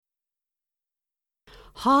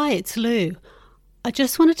Hi, it's Lou. I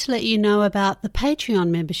just wanted to let you know about the Patreon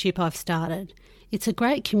membership I've started. It's a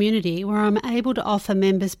great community where I'm able to offer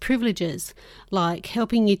members privileges like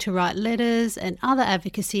helping you to write letters and other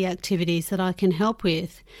advocacy activities that I can help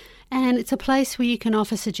with. And it's a place where you can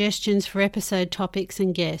offer suggestions for episode topics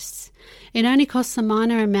and guests. It only costs a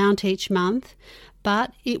minor amount each month,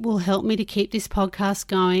 but it will help me to keep this podcast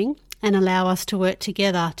going and allow us to work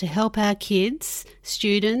together to help our kids,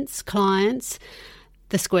 students, clients,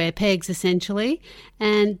 the square pegs essentially,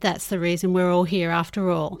 and that's the reason we're all here after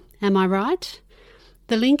all. Am I right?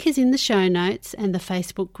 The link is in the show notes and the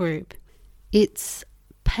Facebook group. It's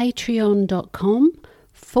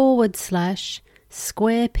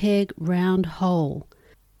patreon.com/square peg round hole,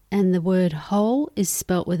 and the word hole is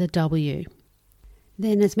spelt with a W.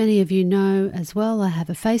 Then, as many of you know as well, I have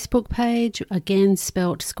a Facebook page, again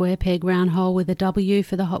spelt square peg round hole with a W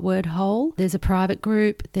for the hot word hole. There's a private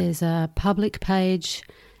group, there's a public page,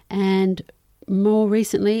 and more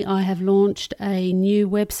recently I have launched a new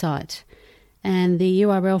website, and the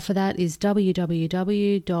URL for that is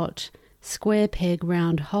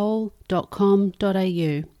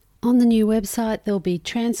www.squarepegroundhole.com.au. On the new website, there'll be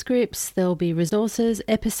transcripts, there'll be resources,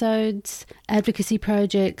 episodes, advocacy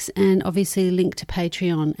projects, and obviously a link to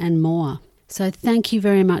Patreon and more. So thank you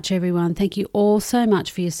very much, everyone. Thank you all so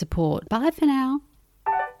much for your support. Bye for now.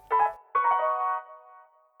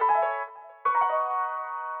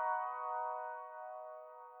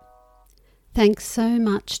 Thanks so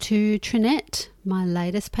much to Trinette, my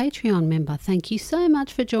latest Patreon member. Thank you so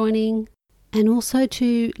much for joining. And also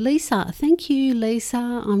to Lisa. Thank you, Lisa.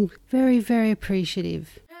 I'm very, very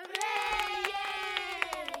appreciative.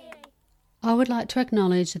 I would like to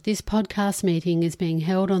acknowledge that this podcast meeting is being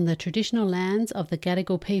held on the traditional lands of the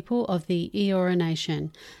Gadigal people of the Eora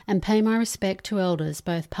Nation, and pay my respect to elders,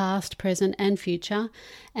 both past, present and future,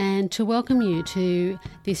 and to welcome you to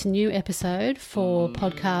this new episode for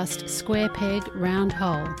podcast Square Peg Round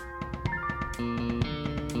Hole.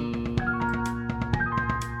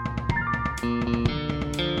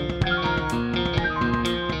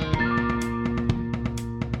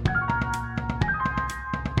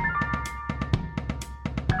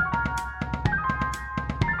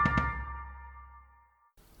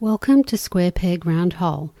 Welcome to Square Peg Round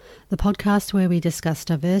Hole, the podcast where we discuss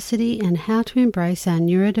diversity and how to embrace our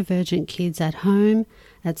neurodivergent kids at home,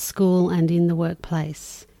 at school and in the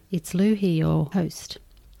workplace. It's Lou here, your host.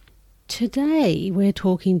 Today we're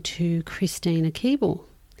talking to Christina Keeble,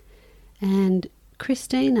 and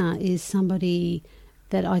Christina is somebody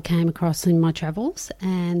that I came across in my travels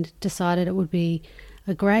and decided it would be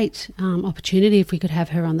a great opportunity if we could have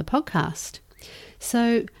her on the podcast.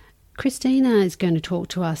 So Christina is going to talk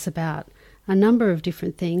to us about a number of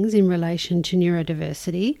different things in relation to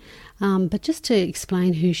neurodiversity, but just to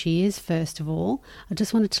explain who she is, first of all, I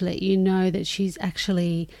just wanted to let you know that she's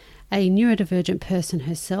actually a neurodivergent person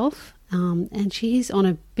herself, and she's on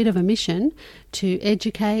a bit of a mission to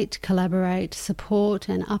educate, collaborate, support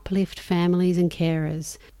and uplift families and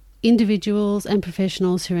carers, individuals and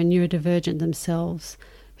professionals who are neurodivergent themselves,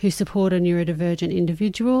 who support a neurodivergent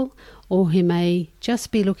individual or who may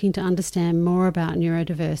just be looking to understand more about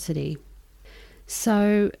neurodiversity.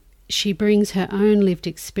 So she brings her own lived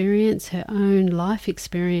experience, her own life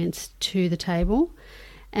experience to the table.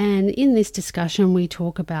 And in this discussion, we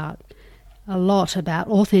talk a lot about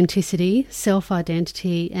authenticity,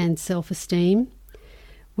 self-identity and self-esteem.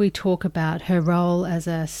 We talk about her role as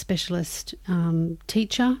a specialist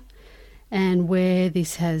teacher and where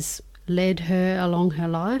this has led her along her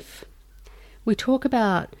life. We talk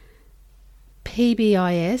about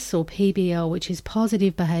PBIS or PBL, which is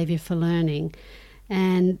positive behaviour for learning,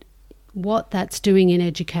 and what that's doing in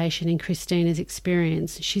education in Christina's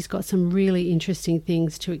experience. She's got some really interesting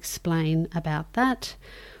things to explain about that.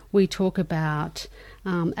 We talk about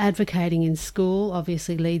advocating in school,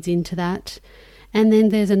 obviously leads into that. And then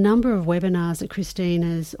there's a number of webinars that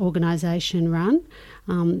Christina's organisation run.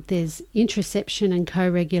 There's interoception and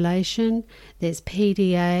co-regulation, there's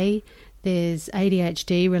PDA, there's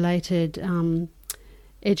ADHD-related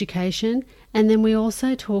education, and then we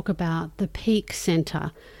also talk about the Peak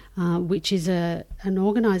Centre, which is an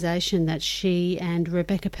organisation that she and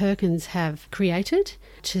Rebecca Perkins have created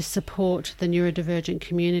to support the neurodivergent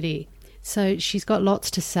community. So she's got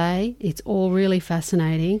lots to say. It's all really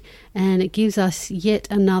fascinating, and it gives us yet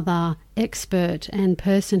another expert and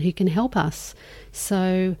person who can help us.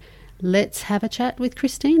 So let's have a chat with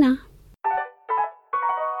Christina.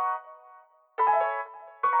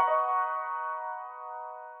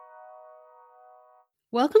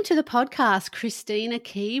 Welcome to the podcast, Christina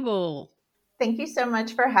Keeble. Thank you so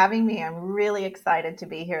much for having me. I'm really excited to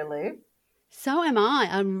be here, Lou. So am I.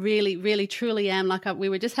 I'm really, really, truly am. Like we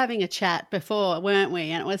were just having a chat before, weren't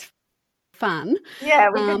we? And it was fun. Yeah,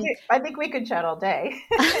 we could Um, do, I think we could chat all day.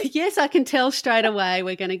 yes, I can tell straight away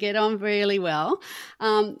we're going to get on really well.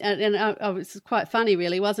 And it was quite funny,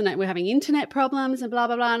 really, wasn't it? We're having internet problems and blah,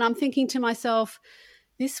 blah, blah. And I'm thinking to myself,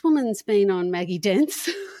 this woman's been on Maggie Dent's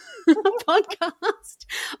podcast.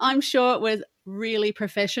 I'm sure it was really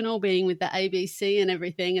professional being with the ABC and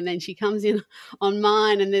everything. And then she comes in on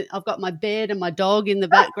mine, and then I've got my bed and my dog in the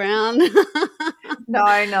background.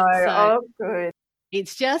 No, no. So Oh, good.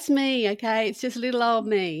 it's just me, okay? It's just little old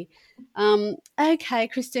me. Okay,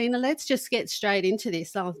 Christina, let's just get straight into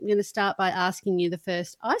this. I'm going to start by asking you the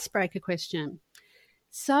first icebreaker question.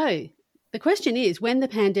 So, the question is, when the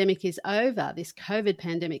pandemic is over, this COVID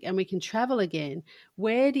pandemic, and we can travel again,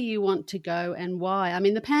 where do you want to go and why? I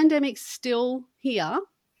mean, the pandemic's still here,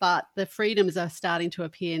 but the freedoms are starting to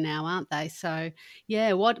appear now, aren't they? So,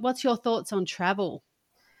 yeah, what's your thoughts on travel?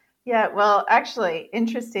 Yeah, well, actually,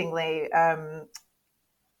 interestingly,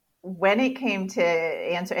 when it came to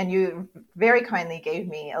answer, and you very kindly gave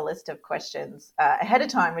me a list of questions ahead of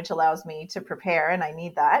time, which allows me to prepare, and I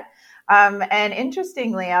need that. And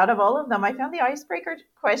interestingly, out of all of them, I found the icebreaker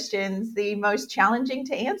questions the most challenging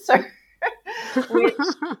to answer, which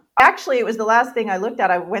actually it was the last thing I looked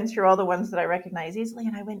at. I went through all the ones that I recognize easily,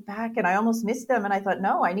 and I went back and I almost missed them. And I thought,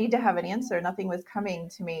 no, I need to have an answer. Nothing was coming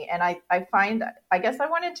to me. And I guess I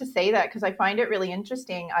wanted to say that because I find it really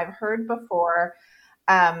interesting. I've heard before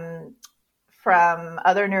um, from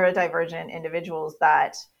other neurodivergent individuals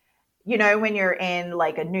that, when you're in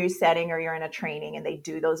like a new setting or you're in a training and they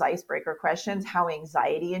do those icebreaker questions, how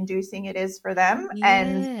anxiety inducing it is for them.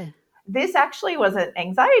 And Yeah. this actually wasn't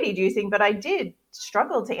anxiety inducing, but I did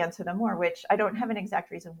struggle to answer them more, which I don't have an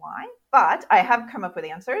exact reason why, but I have come up with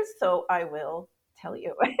answers. So I will tell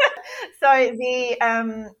you. So I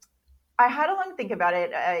had a long think about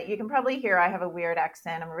it. You can probably hear I have a weird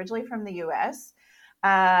accent. I'm originally from the US.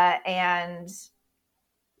 And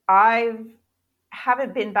I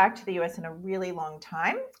haven't been back to the US in a really long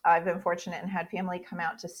time. I've been fortunate and had family come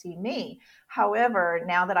out to see me. However,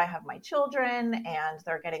 now that I have my children and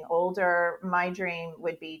they're getting older, my dream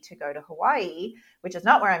would be to go to Hawaii, which is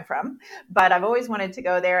not where I'm from, but I've always wanted to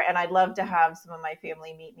go there. And I'd love to have some of my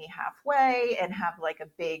family meet me halfway and have like a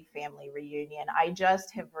big family reunion. I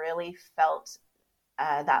just have really felt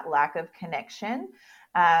that lack of connection.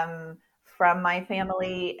 From my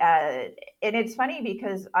family. And it's funny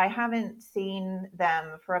because I haven't seen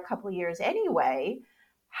them for a couple of years anyway.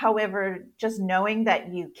 However, just knowing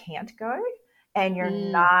that you can't go and you're Mm.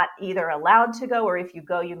 not either allowed to go, or if you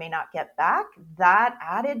go, you may not get back, that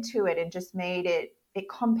added to it and just made it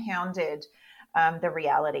compounded the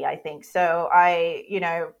reality, I think. So I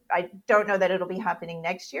don't know that it'll be happening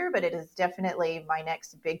next year, but it is definitely my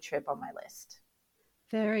next big trip on my list.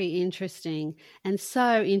 Very interesting, and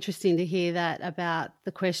so interesting to hear that about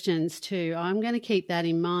the questions too. I'm going to keep that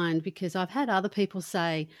in mind because I've had other people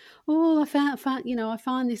say, "Oh, I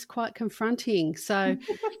find this quite confronting." So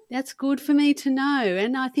that's good for me to know,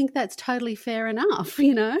 and I think that's totally fair enough.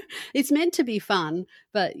 It's meant to be fun,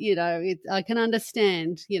 but I can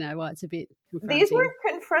understand, why it's a bit These confronting. weren't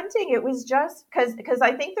confronting. It was just because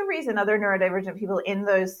I think the reason other neurodivergent people in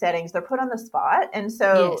those settings, they're put on the spot. And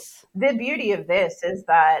so Yes. the beauty of this is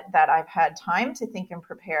that I've had time to think and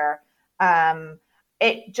prepare.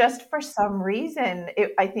 It just for some reason,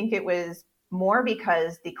 I think it was more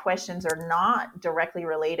because the questions are not directly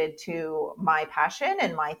related to my passion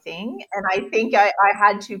and my thing. And I think I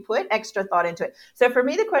had to put extra thought into it. So for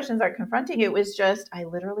me, the questions aren't confronting. It was just, I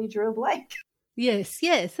literally drew a blank. Yes,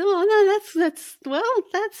 yes. Oh no,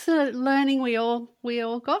 that's a learning we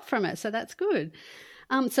all got from it. So that's good.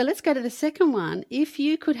 So let's go to the second one. If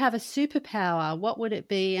you could have a superpower, what would it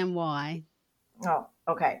be and why? Oh,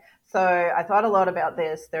 okay. So I thought a lot about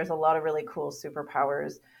this. There's a lot of really cool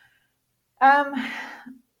superpowers. Um,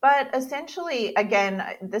 but essentially, again,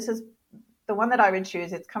 this is the one that I would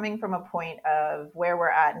choose. It's coming from a point of where we're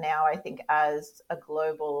at now, I think, as a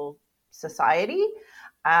global society.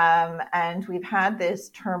 And we've had this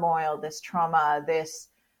turmoil, this trauma, this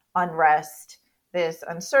unrest, this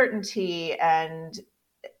uncertainty. And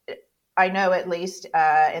I know, at least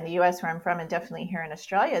in the US where I'm from, and definitely here in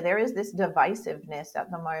Australia, there is this divisiveness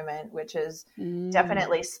at the moment, which is Mm,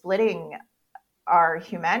 definitely splitting our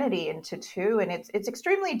humanity into two, and it's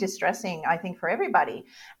extremely distressing, I think, for everybody.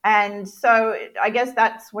 And so I guess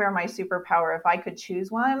that's where my superpower, if I could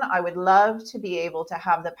choose one, I would love to be able to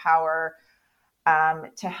have the power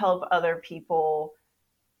to help other people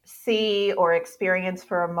see or experience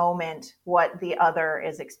for a moment what the other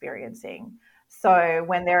is experiencing. So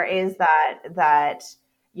when there is that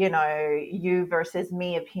you versus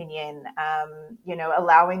me opinion,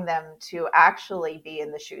 allowing them to actually be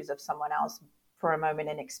in the shoes of someone else for a moment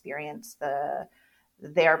and experience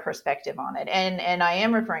their perspective on it. And I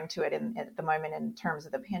am referring to it at the moment in terms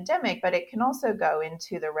of the pandemic, but it can also go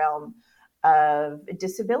into the realm of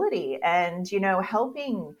disability and,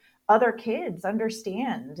 helping other kids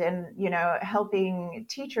understand and, helping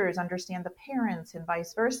teachers understand the parents and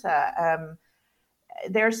vice versa.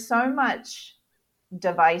 There's so much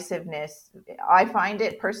divisiveness. I find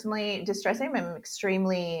it personally distressing. I'm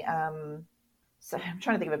extremely, so I'm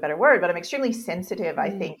trying to think of a better word, but I'm extremely sensitive, I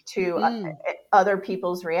think, to other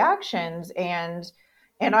people's reactions. And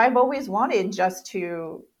I've always wanted just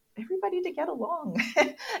to everybody to get along.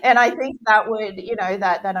 And I think that would,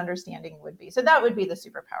 that understanding would be, so that would be the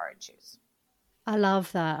superpower I'd choose. I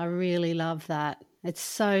love that. I really love that. It's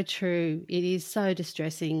so true. It is so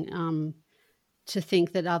distressing to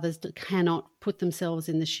think that others cannot put themselves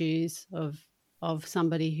in the shoes of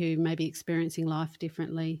somebody who may be experiencing life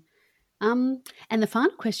differently. And the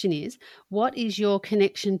final question is, what is your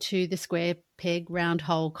connection to the square peg round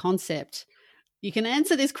hole concept? You can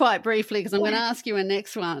answer this quite briefly because I'm going to ask you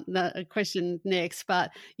a question next, but,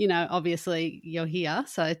 obviously you're here.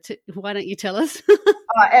 So why don't you tell us?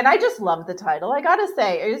 And I just love the title. I got to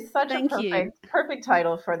say, it was such a perfect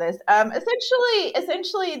title for this.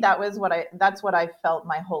 Essentially that's what I felt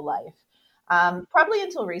my whole life. Probably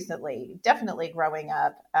until recently, definitely growing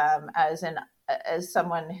up as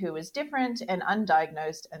someone who was different and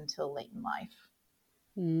undiagnosed until late in life.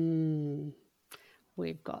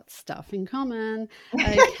 We've got stuff in common.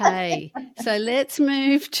 Okay, so let's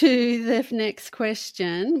move to the next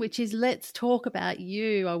question, which is let's talk about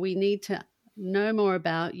you, or we need to know more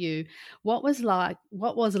about you. What was life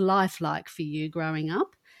like for you growing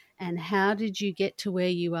up, and how did you get to where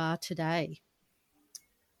you are today?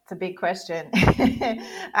 It's a big question.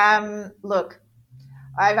 Look,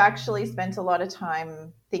 I've actually spent a lot of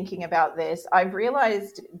time thinking about this. I've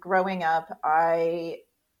realized growing up,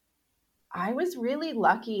 I was really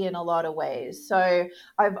lucky in a lot of ways. So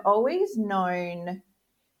I've always known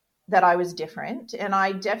that I was different. And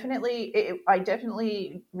I definitely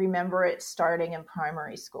remember it starting in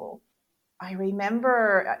primary school. I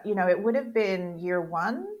remember, it would have been year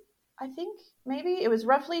one, I think, maybe. It was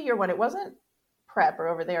roughly year one. It wasn't prep, or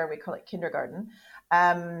over there we call it kindergarten.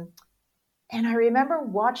 And I remember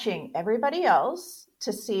watching everybody else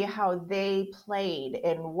to see how they played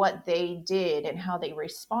and what they did and how they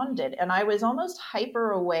responded. And I was almost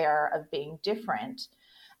hyper aware of being different.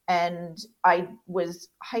 And I was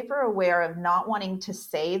hyper aware of not wanting to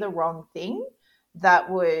say the wrong thing that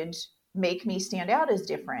would make me stand out as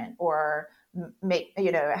different or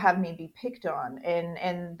have me be picked on.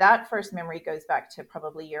 And that first memory goes back to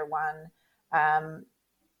probably year one.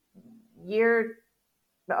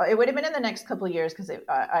 It would have been in the next couple of years because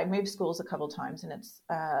I moved schools a couple of times, and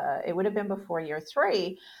it would have been before year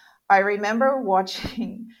three. I remember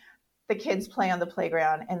watching the kids play on the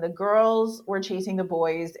playground, and the girls were chasing the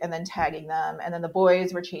boys and then tagging them, and then the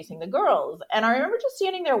boys were chasing the girls. And I remember just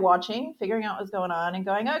standing there watching, figuring out what was going on and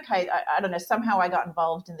going, okay, I don't know, somehow I got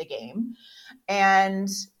involved in the game. And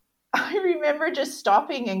I remember just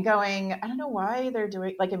stopping and going, I don't know why they're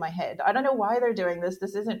doing, like in my head, I don't know why they're doing this.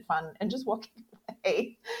 This isn't fun. And just walking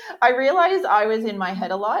away. I realized I was in my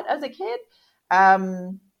head a lot as a kid.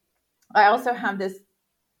 I also have this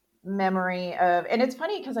memory of, and it's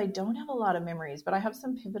funny because I don't have a lot of memories, but I have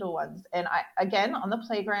some pivotal ones. And again, on the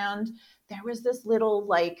playground, there was this little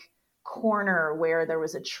like corner where there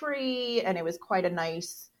was a tree, and it was quite a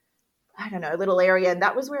nice, I don't know, little area. And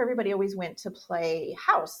that was where everybody always went to play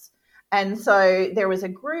house. And so there was a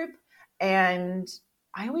group, and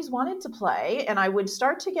I always wanted to play, and I would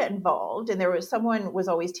start to get involved. And there was someone was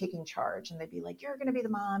always taking charge, and they'd be like, you're going to be the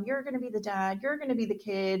mom, you're going to be the dad, you're going to be the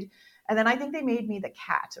kid. And then I think they made me the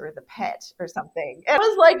cat or the pet or something. And I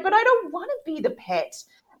was like, but I don't want to be the pet.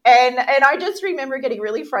 And I just remember getting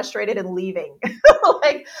really frustrated and leaving.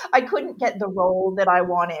 Like I couldn't get the role that I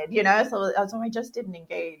wanted, so I just didn't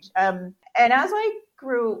engage. And as I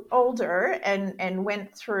grew older and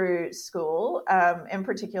went through school, in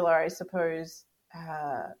particular, I suppose,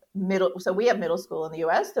 so we have middle school in the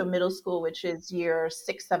US. So middle school, which is year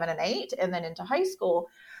 6, 7, and 8, and then into high school,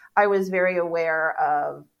 I was very aware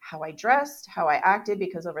of how I dressed, how I acted,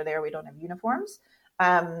 because over there we don't have uniforms,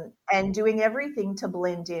 and doing everything to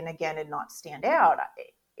blend in again and not stand out.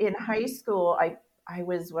 In high school, I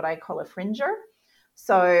was what I call a fringer.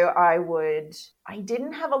 So I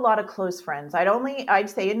didn't have a lot of close friends. I'd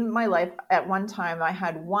say in my life at one time, I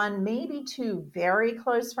had one, maybe two very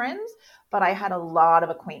close friends, but I had a lot of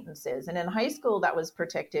acquaintances. And in high school, that was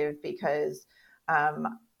protective because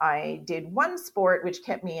I did one sport which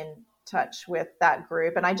kept me in touch with that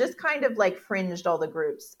group, and I just kind of like fringed all the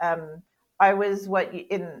groups. I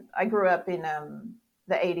grew up in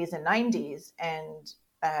the 80s and 90s, and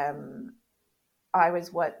I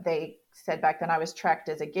was what they said back then. I was tracked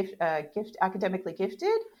as a gift academically gifted.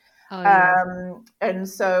 Oh, yes. And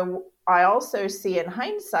so I also see in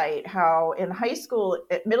hindsight how in high school,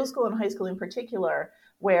 middle school and high school in particular,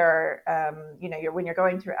 where when you're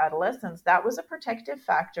going through adolescence, that was a protective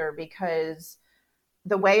factor, because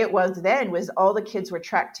the way it was then was all the kids were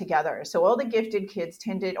tracked together. So all the gifted kids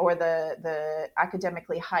tended, or the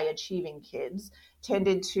academically high achieving kids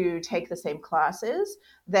tended to take the same classes.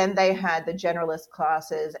 Then they had the generalist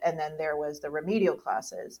classes, and then there was the remedial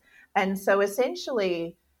classes. And so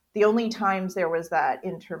essentially, the only times there was that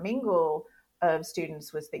intermingle of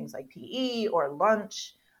students was things like PE or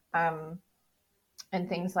lunch, and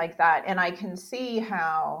things like that. And I can see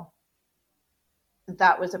how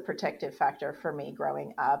that was a protective factor for me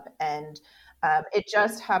growing up. And it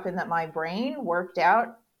just happened that my brain worked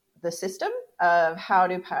out the system of how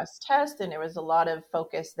to pass tests. And there was a lot of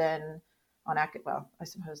focus then on, I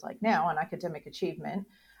suppose like now, on academic achievement.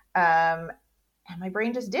 And my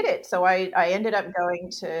brain just did it. So I ended up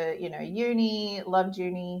going to, uni, loved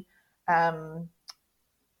uni.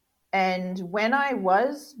 And when I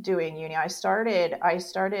was doing uni, I started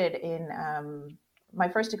in, my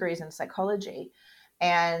first degree is in psychology.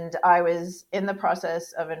 And I was in the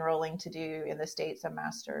process of enrolling to do in the States a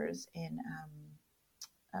master's in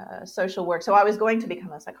social work. So I was going to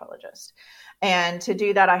become a psychologist. And to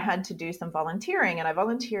do that, I had to do some volunteering. And I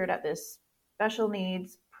volunteered at this special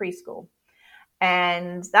needs preschool.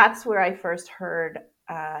 And that's where I first heard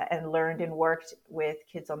and learned and worked with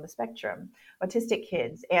kids on the spectrum, autistic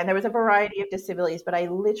kids. And there was a variety of disabilities, but I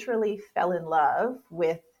literally fell in love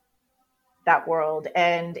with that world.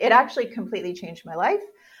 And it actually completely changed my life.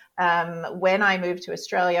 When I moved to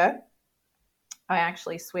Australia, I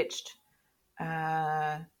actually switched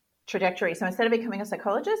trajectory. So instead of becoming a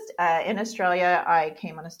psychologist in Australia, I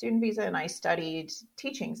came on a student visa and I studied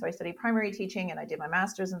teaching. So I studied primary teaching and I did my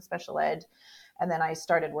master's in special ed. And then I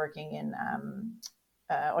started working in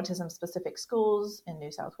autism-specific schools in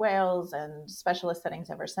New South Wales and specialist settings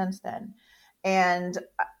ever since then. And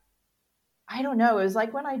I don't know, it was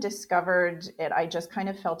like when I discovered it, I just kind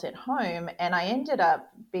of felt at home. And I ended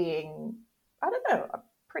up being, I don't know,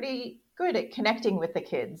 pretty good at connecting with the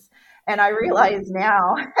kids. And I realize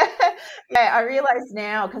now,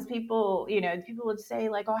 because people would say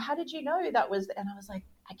like, oh, how did you know that was, and I was like,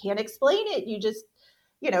 I can't explain it. You just,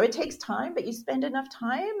 it takes time, but you spend enough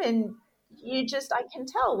time and I can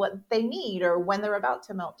tell what they need or when they're about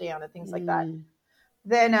to melt down and things like that.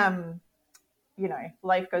 Then,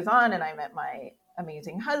 life goes on and I met my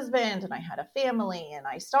amazing husband and I had a family and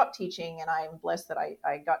I stopped teaching and I'm blessed that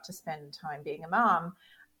I got to spend time being a mom.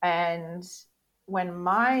 And when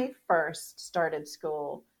my first started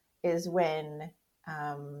school is when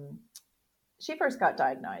she first got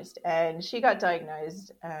diagnosed, and she got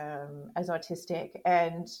diagnosed as autistic,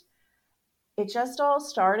 and it just all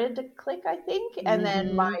started to click, I think. And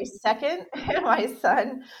then my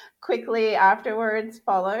son quickly afterwards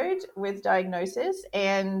followed with diagnosis.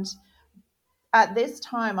 And at this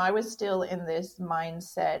time, I was still in this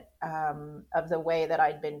mindset of the way that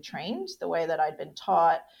I'd been trained, the way that I'd been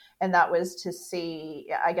taught. And that was to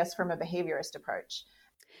see, I guess, from a behaviorist approach.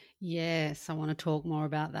 Yes, I want to talk more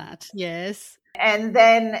about that. Yes. And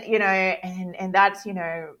then, and that's,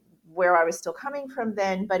 where I was still coming from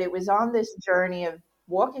then, but it was on this journey of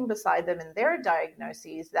walking beside them in their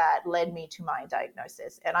diagnoses that led me to my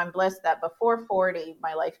diagnosis. And I'm blessed that before 40,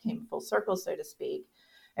 my life came full circle, so to speak.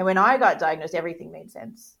 And when I got diagnosed, everything made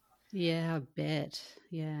sense. Yeah, I bet.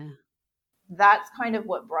 Yeah. That's kind of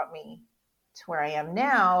what brought me to where I am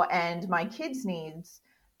now. And my kids' needs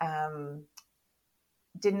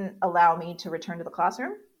didn't allow me to return to the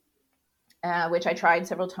classroom. Which I tried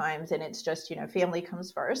several times, and it's just, family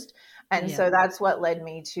comes first. And so that's what led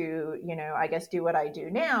me to, I guess, do what I do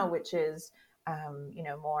now, which is,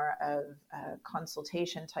 more of a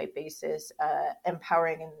consultation type basis,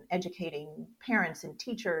 empowering and educating parents and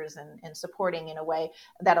teachers and supporting in a way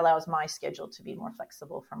that allows my schedule to be more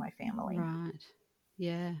flexible for my family. Right.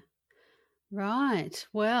 Yeah. Right.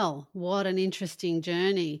 Well, what an interesting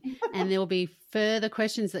journey. And there will be further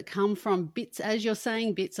questions that come from bits, as you're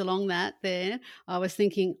saying, bits along that there. I was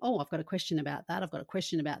thinking, oh, I've got a question about that. I've got a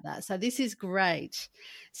question about that. So this is great.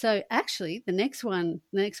 So actually, the next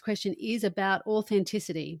question is about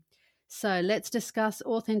authenticity. So let's discuss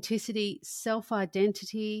authenticity,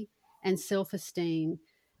 self-identity, and self-esteem.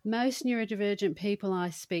 Most neurodivergent people I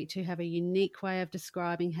speak to have a unique way of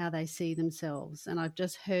describing how they see themselves. And I've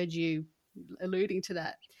just heard you alluding to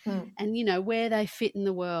that. Mm. And, where they fit in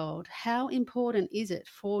the world. How important is it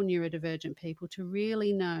for neurodivergent people to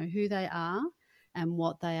really know who they are and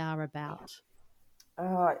what they are about?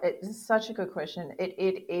 It's such a good question.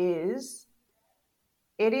 It is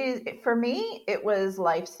for me, it was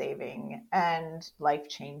life-saving and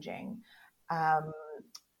life-changing. Um,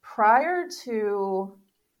 Prior to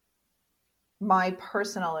my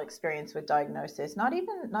personal experience with diagnosis, not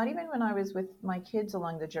even when I was with my kids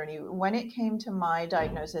along the journey, when it came to my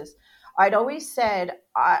diagnosis, I'd always said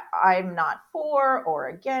I'm not for or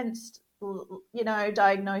against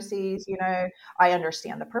diagnoses. I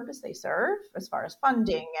understand the purpose they serve as far as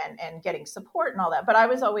funding and getting support and all that, but I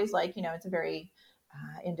was always like, it's a very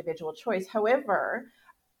individual choice. However,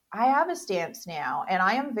 I have a stance now, and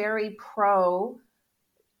I am very pro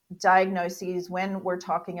diagnoses when we're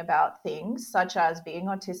talking about things such as being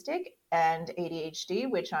autistic and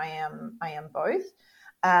ADHD, which I am both.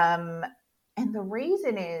 Um, and the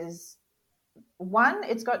reason is, one,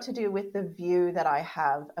 it's got to do with the view that I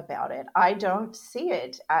have about it. I don't see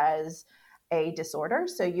it as a disorder,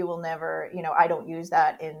 so you will never, I don't use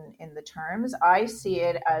that in the terms. I see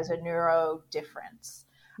it as a neuro difference.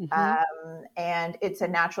 Mm-hmm. And it's a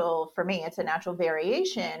natural, for me, it's a natural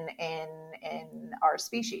variation in our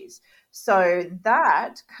species. So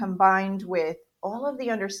that, combined with all of the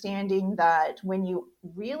understanding that when you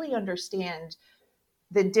really understand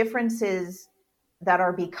the differences that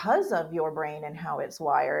are because of your brain and how it's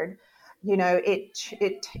wired,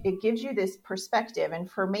 it gives you this perspective. And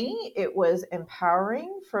for me, it was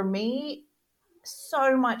empowering. For me,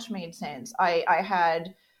 so much made sense. I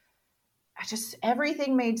just,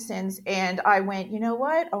 everything made sense. And I went, you know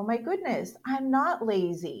what? Oh my goodness, I'm not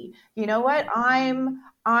lazy. You know what?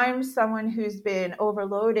 I'm someone who's been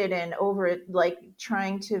overloaded and like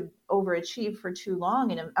trying to overachieve for too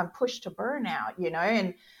long, and I'm pushed to burnout,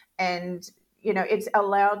 and it's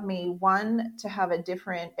allowed me, one, to have a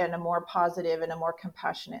different and a more positive and a more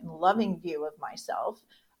compassionate and loving view of myself.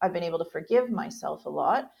 I've been able to forgive myself a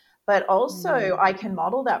lot, but also I can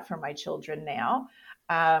model that for my children now.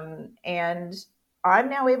 And I'm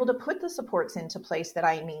now able to put the supports into place that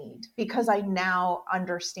I need because I now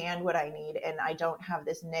understand what I need, and I don't have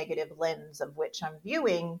this negative lens of which I'm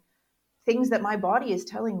viewing things that my body is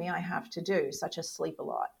telling me I have to do, such as sleep a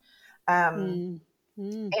lot. And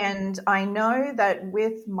I know that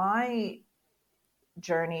with my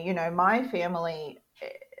journey, my family,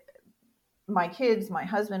 my kids, my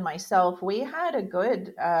husband, myself, we had a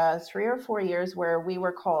good 3 or 4 years where we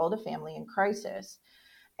were called a family in crisis.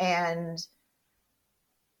 And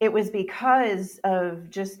it was because of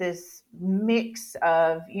just this mix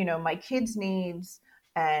of, my kids' needs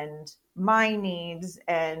and my needs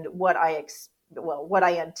and what I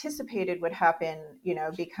anticipated would happen,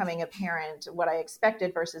 becoming a parent, what I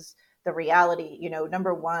expected versus the reality.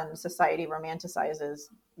 Number one, society romanticizes,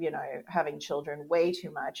 having children way too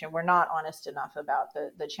much. And we're not honest enough about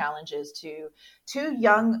the challenges to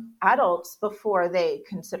young adults before they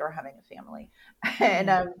consider having a family.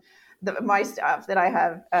 And my staff that I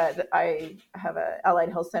have a allied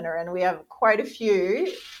health center, and we have quite a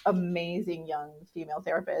few amazing young female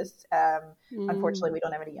therapists. Unfortunately, we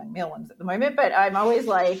don't have any young male ones at the moment, but I'm always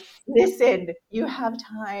like, listen, you have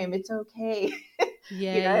time. It's okay.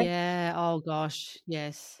 Yeah. Oh gosh.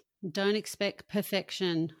 Yes. Don't expect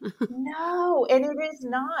perfection. No, and it is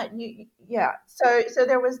not. Yeah. So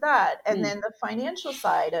there was that, and then the financial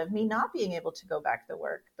side of me not being able to go back to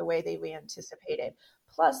work the way we anticipated,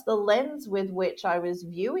 plus the lens with which I was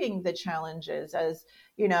viewing the challenges as,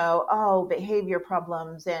 behavior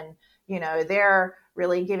problems, and they're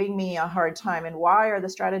really giving me a hard time, and why are the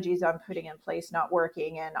strategies I'm putting in place not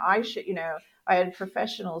working? And I should, I had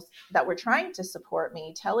professionals that were trying to support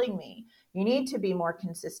me, telling me, you need to be more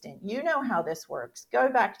consistent. You know how this works. Go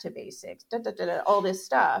back to basics, all this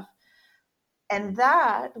stuff. And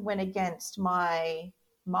that went against my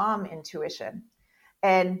mom intuition.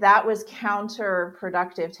 And that was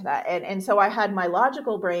counterproductive to that. And so I had my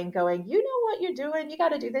logical brain going, you know what you're doing. You got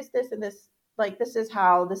to do this, this, and this. Like, this is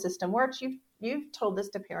how the system works. You've told this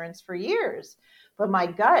to parents for years. But my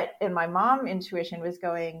gut and my mom intuition was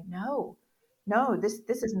going, no, this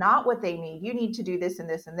is not what they need. You need to do this and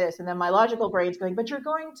this and this. And then my logical brain's going, but you're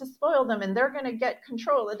going to spoil them and they're going to get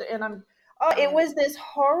control. And it was this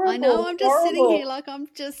horrible, I know, I'm just sitting horrible. here like I'm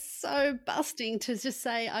just so busting to just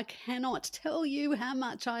say I cannot tell you how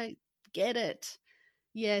much I get it.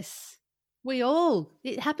 Yes.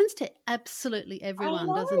 It happens to absolutely everyone,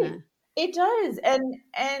 doesn't it? It does.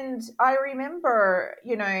 And I remember,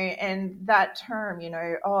 and that term,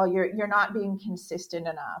 oh, you're not being consistent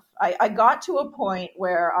enough. I got to a point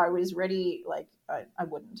where I was ready, like I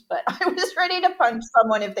wouldn't, but I was ready to punch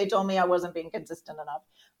someone if they told me I wasn't being consistent enough.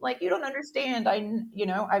 Like, you don't understand.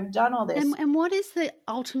 I've done all this. And what is the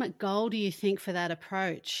ultimate goal, do you think, for that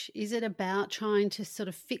approach? Is it about trying to sort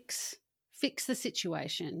of fix the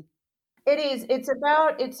situation? It is.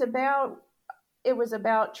 It was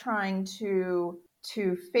about trying to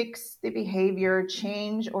fix the behavior,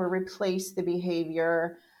 change or replace the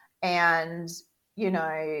behavior, and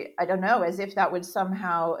I don't know, as if that would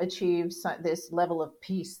somehow achieve this level of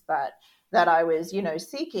peace that I was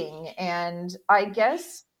seeking. And I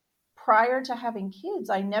guess prior to having kids,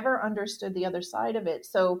 I never understood the other side of it.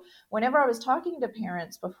 So whenever I was talking to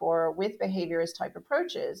parents before with behaviorist type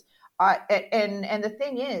approaches, and the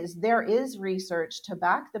thing is, there is research to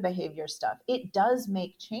back the behavior stuff. It does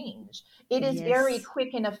make change. It is very Yes.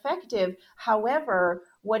 quick and effective. However,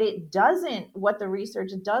 what the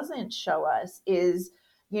research doesn't show us is,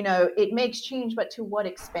 it makes change, but to what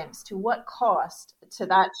expense, to what cost to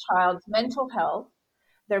that child's mental health,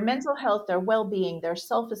 their well-being, their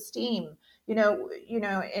self-esteem. And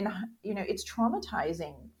it's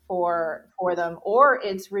traumatizing for them, or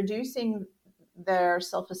it's reducing their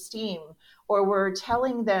self-esteem, or we're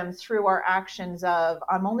telling them through our actions of,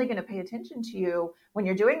 I'm only going to pay attention to you when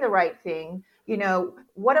you're doing the right thing.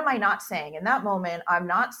 What am I not saying in that moment? I'm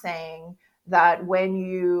not saying that when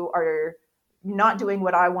you are not doing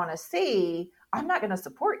what I want to see, I'm not going to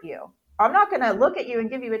support you. I'm not going to look at you and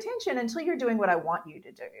give you attention until you're doing what I want you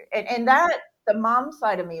to do. And that, the mom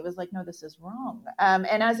side of me was like, no, this is wrong.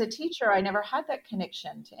 And as a teacher, I never had that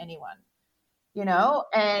connection to anyone,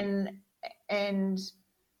 and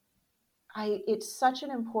it's such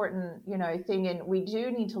an important, thing. And we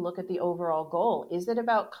do need to look at the overall goal. Is it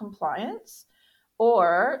about compliance,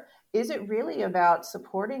 or is it really about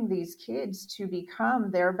supporting these kids to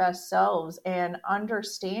become their best selves and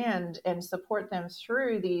understand and support them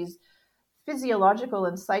through these physiological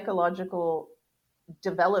and psychological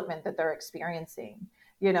development that they're experiencing,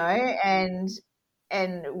 and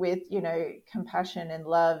with, compassion and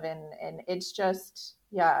love, and it's just,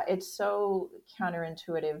 yeah, it's so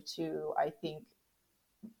counterintuitive to, I think,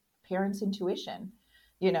 parents' intuition,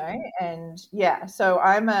 and yeah, so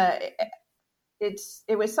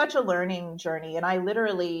it was such a learning journey, and I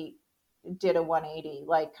literally did a 180,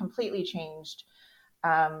 like completely changed.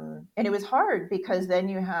 And it was hard because then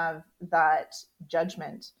you have that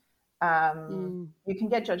judgment. You can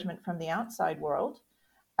get judgment from the outside world.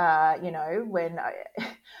 When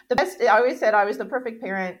the best, I always said I was the perfect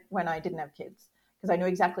parent when I didn't have kids because I knew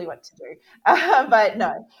exactly what to do. But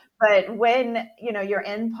no, but when, you're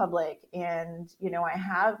in public and, I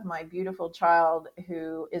have my beautiful child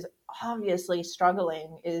who is obviously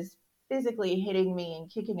struggling, is physically hitting me and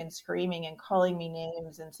kicking and screaming and calling me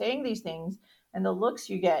names and saying these things, and the looks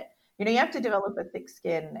you get, you have to develop a thick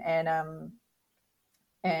skin. And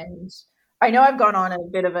I know I've gone on a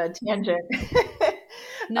bit of a tangent.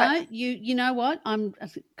 No, you know what?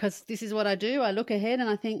 Because this is what I do. I look ahead and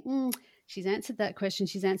I think, she's answered that question.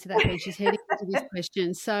 She's answered that question. She's heading into this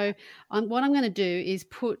question. So what I'm going to do is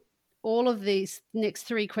put all of these next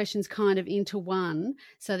three questions kind of into one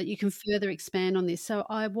so that you can further expand on this. So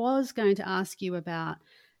I was going to ask you about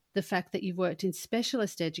the fact that you've worked in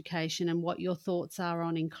specialist education and what your thoughts are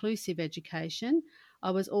on inclusive education.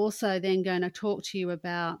 I was also then going to talk to you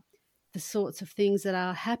about the sorts of things that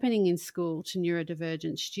are happening in school to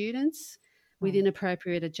neurodivergent students with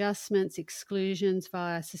inappropriate adjustments, exclusions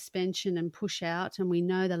via suspension and push out. And we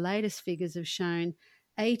know the latest figures have shown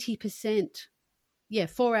 80%,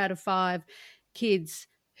 4 out of 5 kids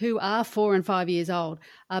who are 4 and 5 years old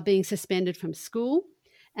are being suspended from school.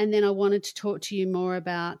 And then I wanted to talk to you more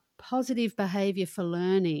about positive behaviour for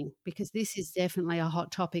learning, because this is definitely a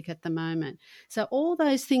hot topic at the moment. So all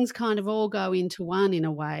those things kind of all go into one in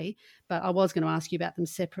a way, but I was going to ask you about them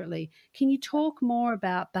separately. Can you talk more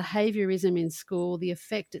about behaviourism in school, the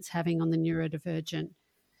effect it's having on the neurodivergent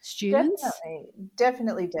students?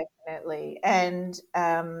 Definitely. And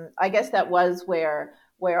I guess that was where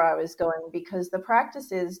I was going, because the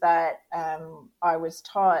practices that I was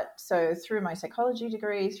taught, so through my psychology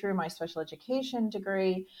degree, through my special education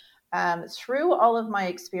degree, through all of my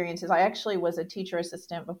experiences, I actually was a teacher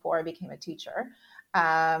assistant before I became a teacher.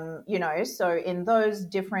 So in those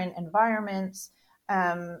different environments,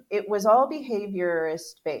 it was all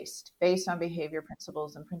behaviorist based on behavior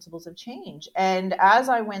principles and principles of change. And as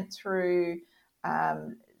I went through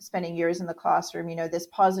spending years in the classroom, this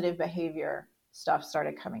positive behavior stuff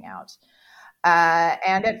started coming out.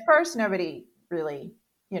 And at first, nobody really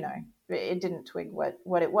it didn't twig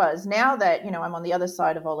what it was. Now that, I'm on the other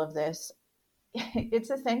side of all of this, it's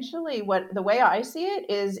essentially, what the way I see it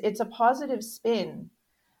is, it's a positive spin.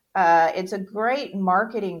 It's a great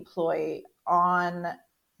marketing ploy on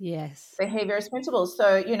Yes. behaviorist principles.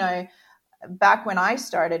 So, back when I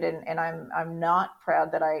started, and I'm not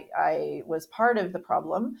proud that I was part of the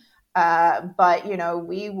problem, but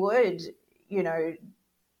we would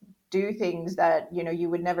do things that you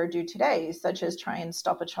would never do today, such as try and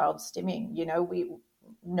stop a child stimming.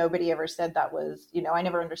 Nobody ever said that was, I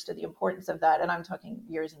never understood the importance of that, and I'm talking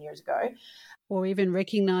years and years ago. Or even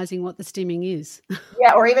recognizing what the stimming is.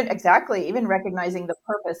 Yeah, or even recognizing the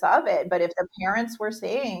purpose of it. But if the parents were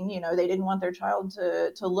saying, they didn't want their child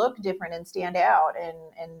to look different and stand out, and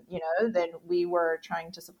then we were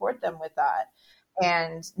trying to support them with that.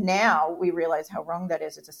 And now we realize how wrong that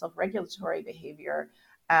is. It's a self-regulatory behavior,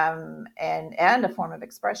 and a form of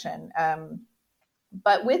expression.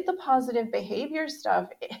 But with the positive behavior stuff,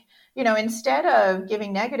 instead of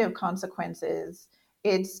giving negative consequences,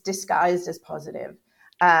 it's disguised as positive.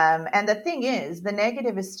 And the thing is, the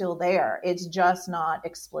negative is still there. It's just not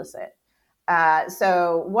explicit.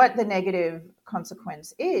 So what the negative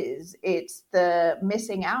consequence is, it's the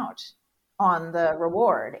missing out on the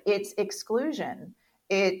reward. It's exclusion.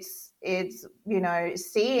 It's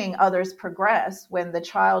seeing others progress when the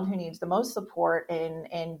child who needs the most support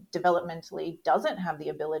and developmentally doesn't have the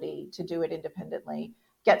ability to do it independently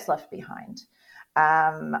gets left behind.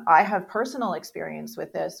 I have personal experience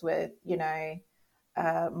with this with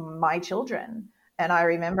my children, and I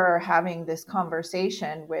remember having this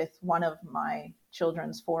conversation with one of my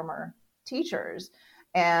children's former teachers,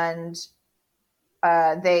 and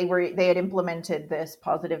they had implemented this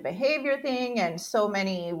positive behavior thing, and so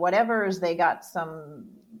many whatevers. They got some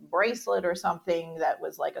bracelet or something that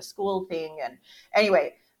was like a school thing. And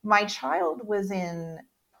anyway, my child was in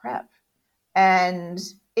prep, and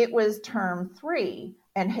it was term 3,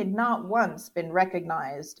 and had not once been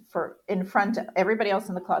recognized in front of everybody else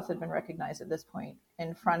in the class. Had been recognized at this point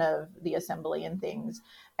in front of the assembly and things.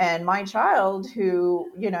 And my child,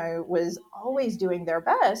 who was always doing their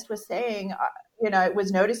best, was saying,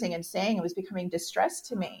 was noticing and saying it was becoming distressed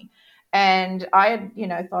to me. And I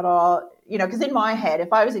had, thought, because in my head,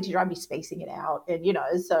 if I was a teacher, I'd be spacing it out. And,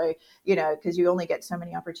 so, because you only get so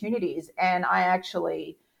many opportunities. And I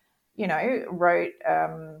actually, wrote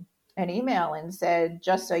an email and said,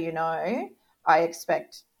 just so you know, I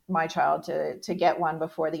expect my child to get one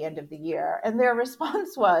before the end of the year. And their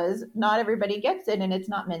response was, not everybody gets it, and it's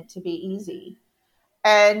not meant to be easy.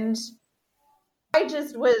 And I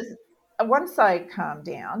just was, once I calmed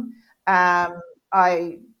down,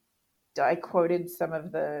 I quoted some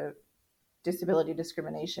of the disability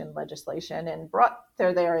discrimination legislation and brought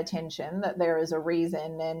their attention that there is a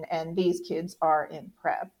reason, and these kids are in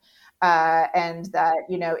prep. And that,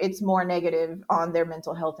 it's more negative on their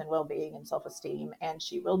mental health and well-being and self-esteem, and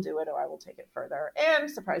she will do it, or I will take it further. And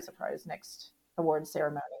surprise, surprise, next award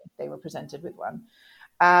ceremony, they were presented with one.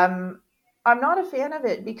 I'm not a fan of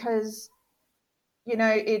it because,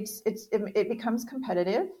 it becomes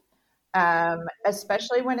competitive,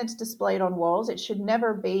 especially when it's displayed on walls. It should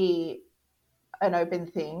never be an open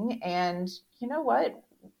thing. And you know what?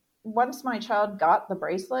 Once my child got the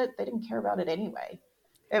bracelet, they didn't care about it anyway.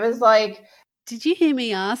 It was like, did you hear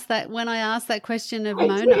me ask that when I asked that question of I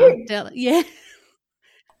Mona? Yeah.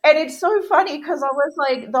 And it's so funny because I was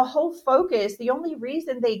like, the whole focus, the only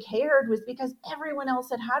reason they cared was because everyone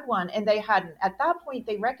else had one and they hadn't. At that point,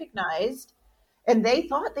 they recognized, and they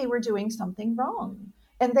thought they were doing something wrong,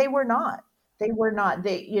 and they were not. They were not.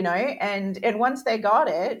 And once they got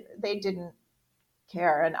it, they didn't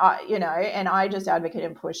care. And I just advocated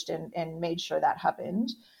and pushed and made sure that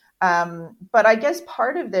happened. But I guess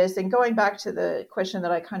part of this, and going back to the question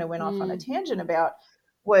that I kind of went off on a tangent about,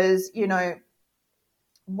 was,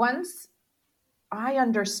 once I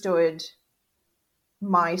understood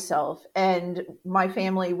myself and my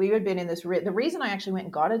family, we had been in this, the reason I actually went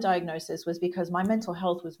and got a diagnosis was because my mental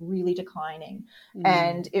health was really declining.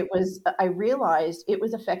 And I realized it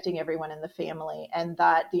was affecting everyone in the family, and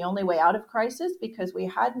that the only way out of crisis, because we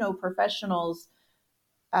had no professionals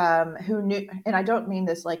who knew, and I don't mean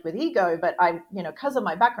this like with ego, but because of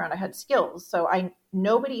my background, I had skills. So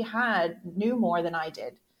nobody knew more than I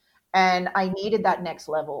did. And I needed that next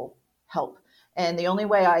level help. And the only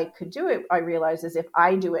way I could do it, I realized, is if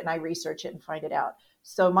I do it and I research it and find it out.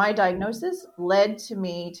 So my diagnosis led to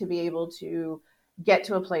me to be able to get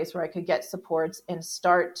to a place where I could get supports and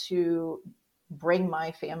start to bring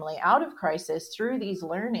my family out of crisis through these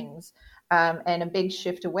learnings, and a big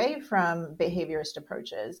shift away from behaviorist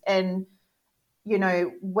approaches. And,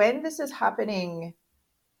 when this is happening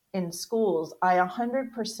in schools, I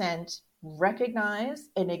 100% recognize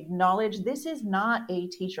and acknowledge this is not a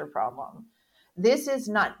teacher problem. This is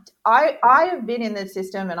not, I have been in the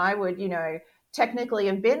system, and I would, technically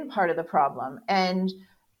have been part of the problem. And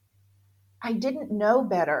I didn't know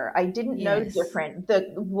better. I didn't know Yes. different.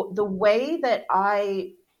 The way that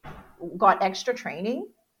I got extra training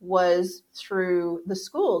was through the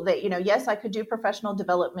school. That, yes, I could do professional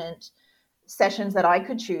development sessions that I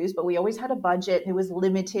could choose, but we always had a budget and it was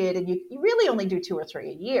limited, and you really only do 2 or 3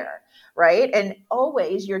 a year, right? And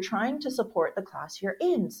always you're trying to support the class you're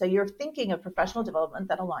in. So you're thinking of professional development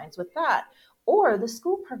that aligns with that. Or the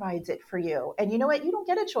school provides it for you. And you know what? You don't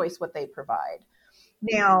get a choice what they provide.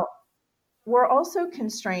 Now, we're also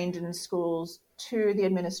constrained in schools to the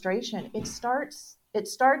administration. It starts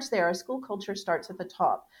there. Our school culture starts at the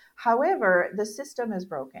top. However, the system is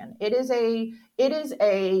broken. It is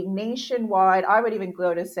a nationwide, I would even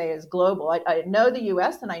go to say is global. I know the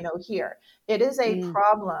US and I know here. It is a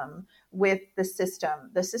problem with the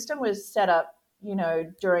system. The system was set up,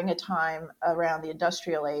 during a time around the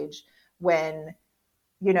industrial age when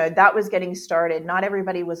that was getting started. Not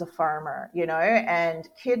everybody was a farmer, and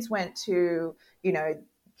kids went to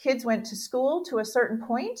school to a certain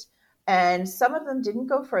point, and some of them didn't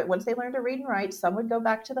go for it. Once they learned to read and write, some would go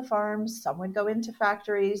back to the farms, some would go into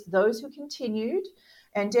factories. Those who continued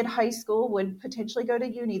and did high school would potentially go to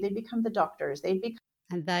uni. They'd become the doctors.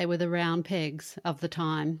 And they were the round pegs of the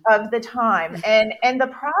time. And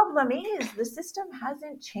the problem is the system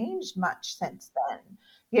hasn't changed much since then,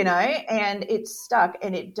 and it's stuck,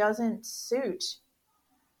 and it doesn't suit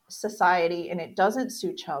society, and it doesn't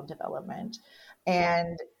suit child development,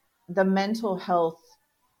 and the mental health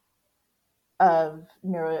of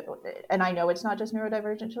and I know it's not just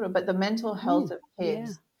neurodivergent children, but the mental health of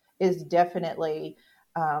kids is definitely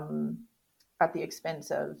at the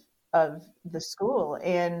expense of the school.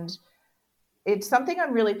 And it's something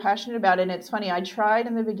I'm really passionate about. And it's funny, I tried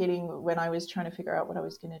in the beginning when I was trying to figure out what I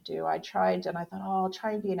was going to do. I tried, and I thought, I'll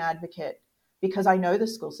try and be an advocate because I know the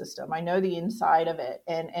school system. I know the inside of it.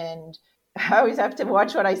 And I always have to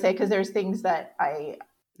watch what I say because there's things that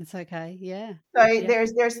It's okay. Yeah. So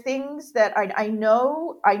there's things that I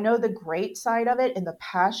know the great side of it and the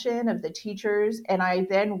passion of the teachers. And I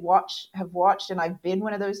then have watched, and I've been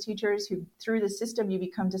one of those teachers who through the system, you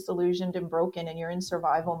become disillusioned and broken, and you're in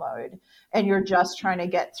survival mode and you're just trying to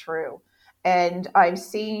get through. And I've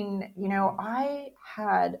seen, I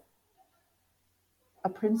had a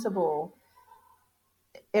principal,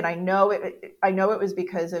 and I know it was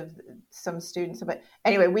because of some students, but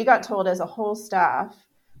anyway, we got told as a whole staff,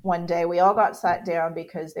 one day we all got sat down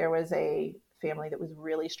because there was a family that was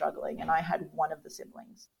really struggling, and I had one of the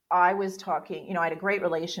siblings. I was talking, I had a great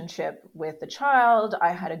relationship with the child.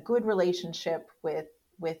 I had a good relationship with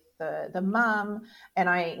the mom, and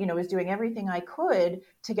I, was doing everything I could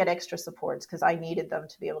to get extra supports because I needed them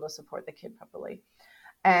to be able to support the kid properly.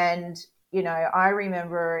 And, I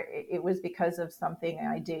remember it was because of something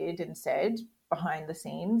I did and said behind the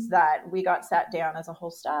scenes that we got sat down as a whole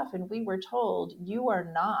staff, and we were told, you are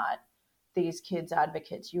not these kids'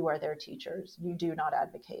 advocates. You are their teachers. You do not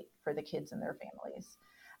advocate for the kids and their families.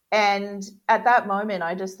 And at that moment,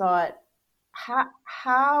 I just thought,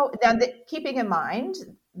 how now, keeping in mind,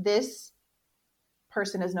 this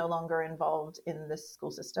person is no longer involved in the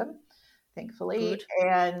school system, thankfully, Good.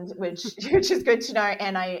 and which is good to know.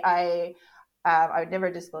 And I would never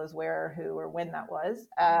disclose where, who, or when that was,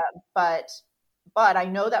 but I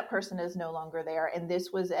know that person is no longer there, and this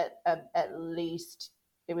was at least,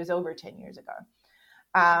 it was over 10 years ago.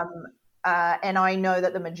 And I know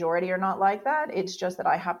that the majority are not like that. It's just that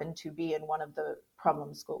I happen to be in one of the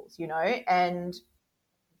problem schools, and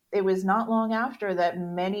it was not long after that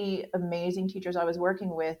many amazing teachers I was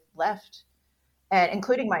working with left, and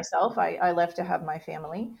including myself. I left to have my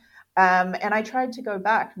family. And I tried to go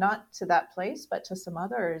back, not to that place, but to some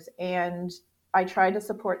others. And I tried to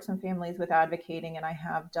support some families with advocating, and I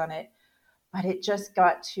have done it, but it just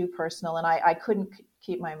got too personal, and I couldn't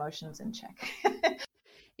keep my emotions in check.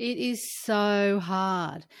 It is so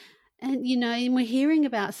hard. And, and we're hearing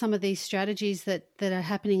about some of these strategies that are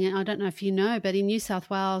happening. And I don't know if you know, but in New South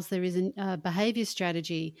Wales, there is a behaviour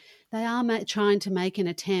strategy. They are trying to make an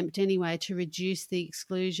attempt anyway to reduce the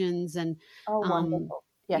exclusions. And Wonderful.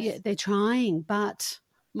 Yes. Yeah, they're trying. But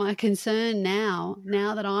my concern now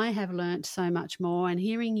that I have learnt so much more and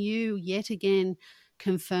hearing you yet again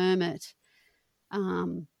confirm it,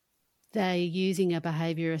 they're using a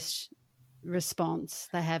behaviourist response.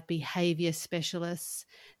 They have behaviour specialists.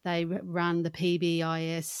 They run the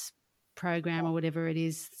PBIS program or whatever it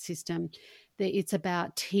is system. It's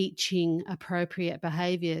about teaching appropriate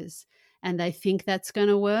behaviours. and they think that's going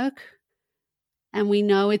to work, and we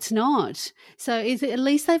know it's not. So at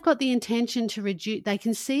least they've got the intention to reduce. They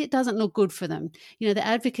can see it doesn't look good for them. The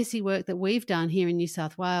advocacy work that we've done here in New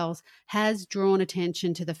South Wales has drawn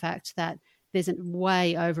attention to the fact that there's a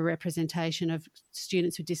way overrepresentation of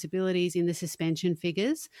students with disabilities in the suspension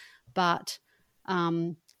figures. But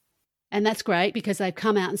and that's great because they've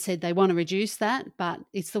come out and said they want to reduce that, but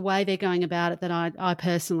it's the way they're going about it that I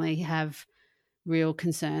personally have real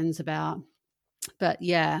concerns about. But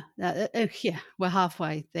yeah, we're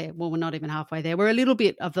halfway there. Well, we're not even halfway there. We're a little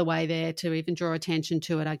bit of the way there to even draw attention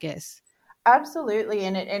to it, I guess. Absolutely.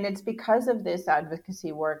 And it's because of this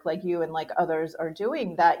advocacy work like you and like others are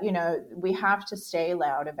doing that, we have to stay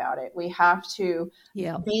loud about it. We have to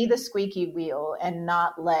be the squeaky wheel and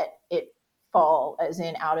not let it fall as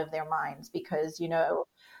in out of their minds, because,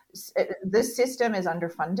 this system is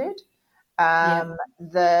underfunded. And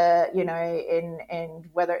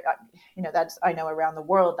whether, that's, I know around the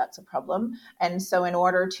world, that's a problem. And so in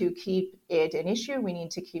order to keep it an issue, we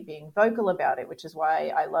need to keep being vocal about it, which is why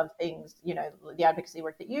I love things, the advocacy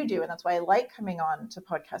work that you do. And that's why I like coming on to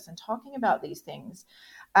podcasts and talking about these things.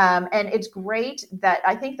 And it's great that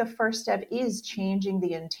I think the first step is changing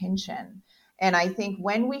the intention. And I think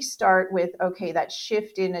when we start with, okay, that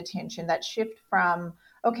shift in attention, that shift from,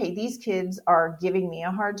 okay, these kids are giving me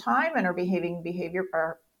a hard time and are becoming behavior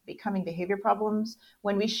problems.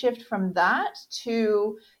 When we shift from that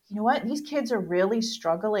to, these kids are really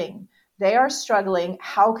struggling. They are struggling.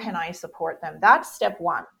 How can I support them? That's step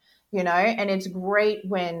one, and it's great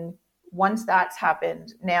once that's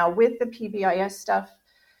happened. Now with the PBIS stuff,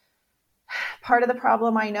 part of the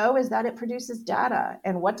problem I know is that it produces data.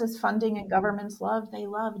 And what does funding and governments love? They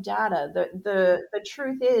love data. The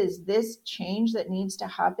truth is, this change that needs to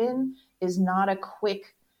happen is not a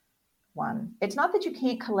quick one. It's not that you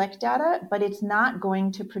can't collect data, but it's not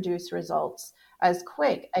going to produce results as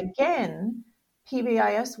quick. Again,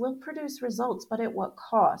 PBIS will produce results, but at what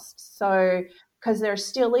cost? So, because there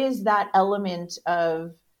still is that element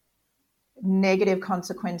of negative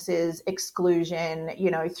consequences, exclusion,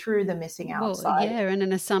 through the missing out side. Yeah, and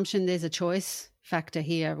an assumption there's a choice factor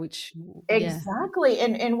here, which exactly.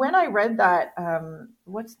 And when I read that,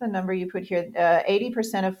 what's the number you put here?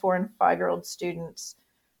 80% of 4 and 5-year-old students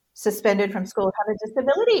suspended from school have a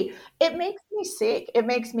disability. It makes me sick. It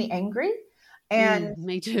makes me angry. And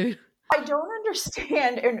me too. I don't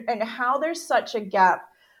understand and how there's such a gap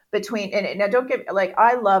between, and now don't get,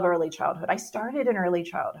 I love early childhood. I started in early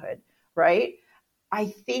childhood. Right? I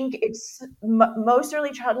think it's most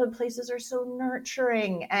early childhood places are so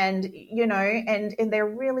nurturing and, and they're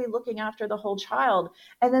really looking after the whole child.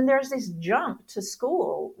 And then there's this jump to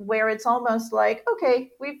school where it's almost like,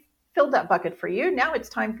 okay, we've filled that bucket for you. Now it's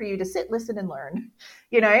time for you to sit, listen, and learn,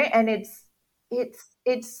 and it's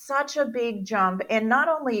such a big jump. And not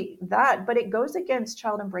only that, but it goes against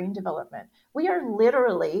child and brain development. We are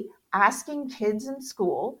literally asking kids in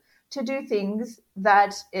school to do things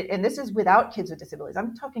that, and this is without kids with disabilities,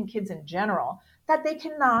 I'm talking kids in general, that they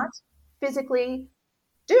cannot physically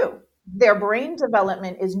do. Their brain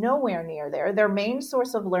development is nowhere near there. Their main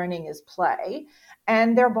source of learning is play,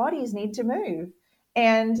 and their bodies need to move.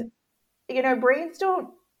 And, brains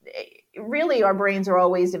don't, really our brains are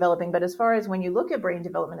always developing, but as far as when you look at brain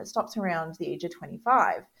development, it stops around the age of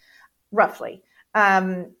 25, roughly.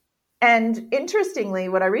 And interestingly,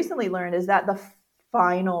 what I recently learned is that the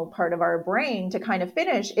final part of our brain to kind of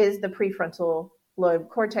finish is the prefrontal lobe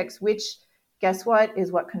cortex, which, guess what,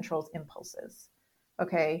 is what controls impulses.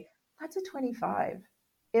 Okay, that's a 25.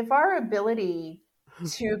 If our ability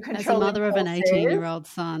to control, as a mother of an 18-year-old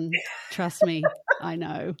son, trust me, I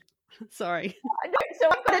know. Sorry. So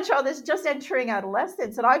I've got a child that's just entering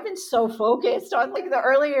adolescence, and I've been so focused on the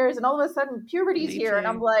early years, and all of a sudden puberty's here, and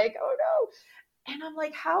I'm like, oh no. And I'm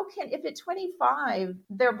like, how can, if at 25,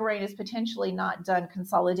 their brain is potentially not done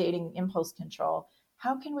consolidating impulse control,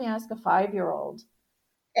 how can we ask a 5-year-old?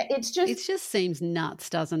 It just seems nuts,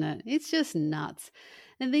 doesn't it? It's just nuts.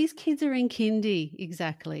 And these kids are in kindy,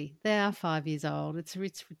 exactly. They are 5 years old. It's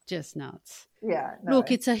just nuts. Yeah. No. Look,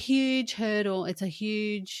 it's a huge hurdle. It's a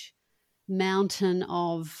huge mountain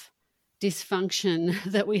of dysfunction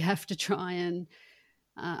that we have to try and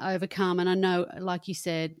overcome. And I know, like you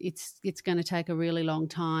said, it's going to take a really long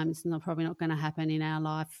time. It's probably not going to happen in our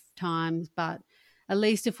lifetimes, but at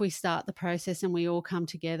least if we start the process and we all come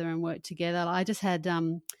together and work together. I just had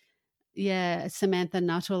Samantha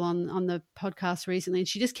Nuttall on the podcast recently, and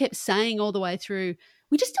she just kept saying all the way through,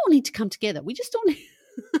 we just all need to come together. We just don't need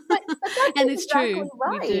and it's exactly true.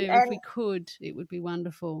 Right. We do. And if we could, it would be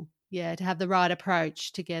wonderful. Yeah, to have the right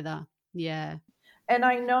approach together. Yeah. And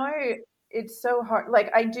I know it's so hard.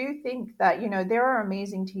 Like, I do think that, there are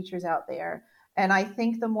amazing teachers out there. And I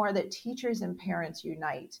think the more that teachers and parents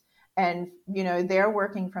unite and, they're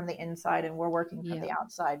working from the inside and we're working from Yeah. the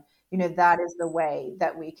outside, that is the way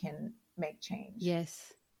that we can make change.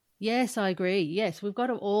 Yes. Yes, I agree. Yes, we've got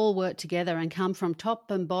to all work together and come from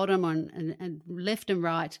top and bottom and left and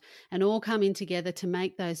right and all come in together to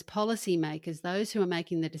make those policy makers, those who are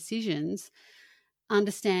making the decisions,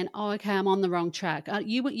 understand, oh, okay, I'm on the wrong track.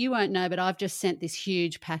 You won't know, but I've just sent this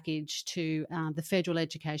huge package to the Federal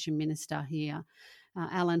Education Minister here.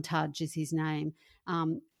 Alan Tudge is his name.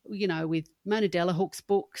 With Mona Delahooke's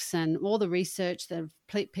books and all the research that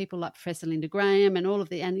people like Professor Linda Graham and all of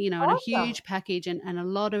the, and Awesome. a huge package and a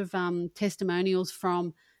lot of testimonials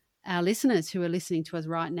from our listeners who are listening to us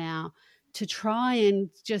right now to try and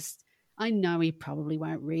just, I know he probably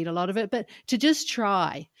won't read a lot of it, but to just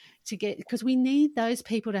try to get, because we need those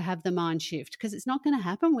people to have the mind shift, because it's not going to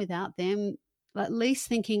happen without them at least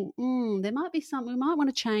thinking, there might be something, we might want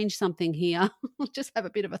to change something here. Just have a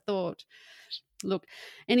bit of a thought. Look,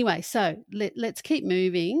 anyway, so let's keep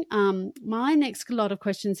moving. My next lot of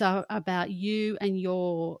questions are about you and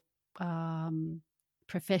your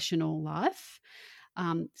professional life.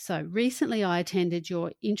 So recently I attended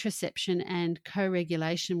your Interoception and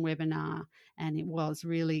Co-Regulation webinar, and it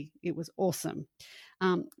was awesome.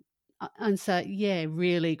 And so, yeah,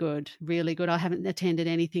 really good, really good. I haven't attended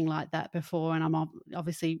anything like that before, and I'm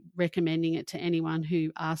obviously recommending it to anyone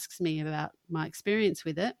who asks me about my experience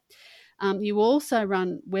with it. You also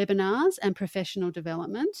run webinars and professional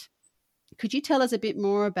development. Could you tell us a bit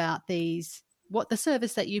more about these, what the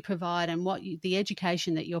service that you provide and the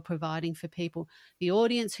education that you're providing for people, the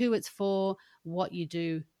audience, who it's for, what you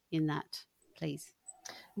do in that, please?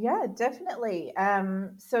 Yeah, definitely.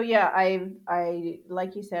 So yeah, I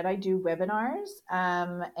like you said, I do webinars,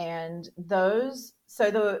 and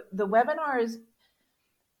the webinars,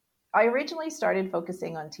 I originally started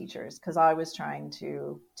focusing on teachers because I was trying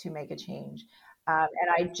to make a change. And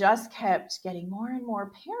I just kept getting more and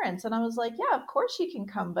more parents. And I was like, yeah, of course you can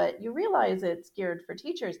come, but you realize it's geared for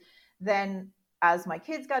teachers. Then as my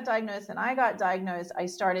kids got diagnosed and I got diagnosed, I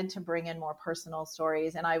started to bring in more personal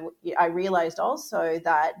stories. And I realized also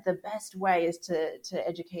that the best way is to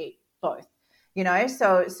educate both.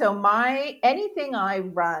 So anything I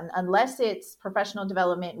run, unless it's professional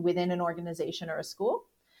development within an organization or a school,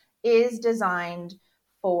 is designed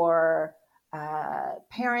for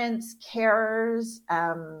parents, carers,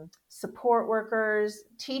 support workers,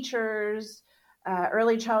 teachers,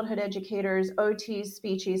 early childhood educators, OTs,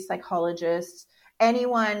 speechies, psychologists,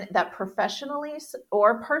 anyone that professionally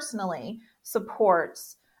or personally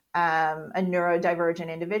supports a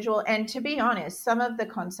neurodivergent individual. And to be honest, some of the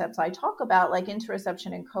concepts I talk about, like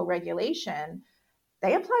interoception and co-regulation,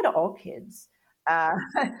 they apply to all kids.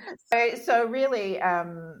 So really,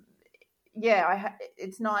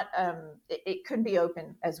 it's not, it could be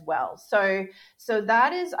open as well. So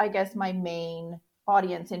that is, I guess, my main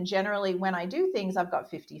audience. And generally when I do things, I've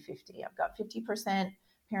got 50-50. I've got 50%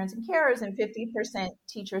 parents and carers and 50%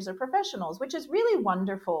 teachers or professionals, which is really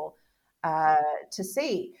wonderful to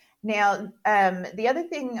see. Now, the other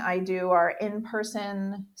thing I do are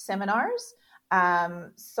in-person seminars.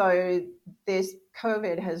 So this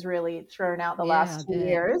COVID has really thrown out the last 2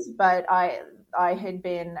 years, but I had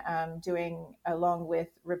been doing, along with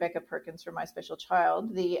Rebecca Perkins from My Special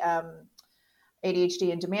Child, the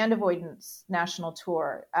ADHD and Demand Avoidance National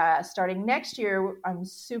Tour. Starting next year, I'm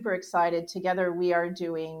super excited. Together, we are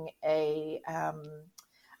doing a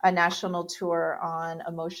national tour on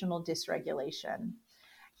emotional dysregulation.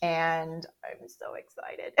 And I'm so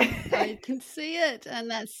excited. I can see it, and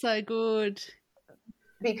that's so good.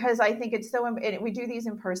 Because I think it's so, we do these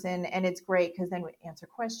in person and it's great because then we answer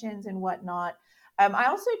questions and whatnot. I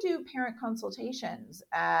also do parent consultations,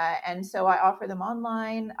 and so I offer them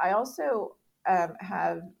online. I also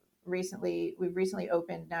we've recently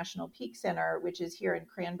opened National Peak Center, which is here in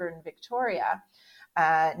Cranbourne, Victoria.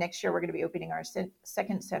 Next year, we're going to be opening our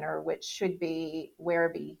second center, which should be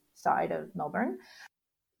Werribee side of Melbourne.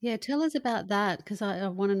 Yeah, tell us about that, because I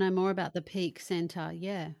want to know more about the Peak Center.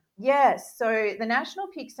 Yeah. Yes. So the National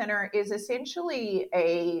Peak Center is essentially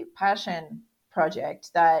a passion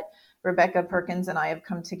project that Rebecca Perkins and I have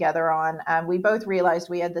come together on. We both realized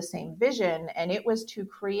we had the same vision, and it was to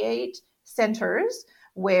create centers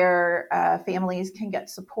where families can get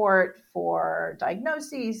support for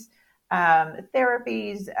diagnoses,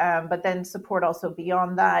 therapies, but then support also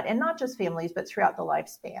beyond that, and not just families, but throughout the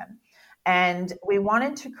lifespan. And we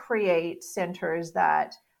wanted to create centers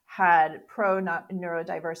that had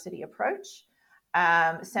pro-neurodiversity approach,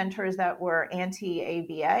 centers that were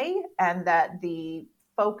anti-ABA, and that the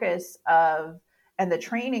focus of and the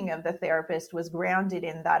training of the therapist was grounded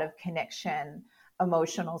in that of connection,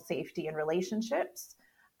 emotional safety, and relationships.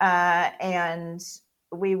 And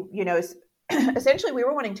we, essentially we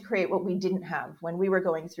were wanting to create what we didn't have when we were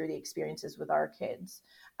going through the experiences with our kids.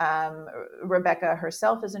 Rebecca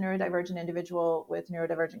herself is a neurodivergent individual with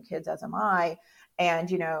neurodivergent kids, as am I.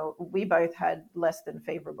 And, we both had less than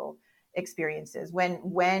favorable experiences.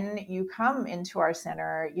 When you come into our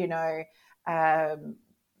center,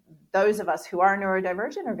 those of us who are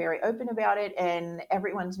neurodivergent are very open about it, and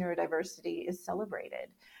everyone's neurodiversity is celebrated.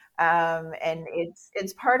 And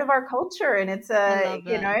it's part of our culture, and it's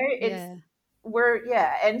and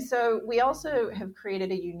so we also have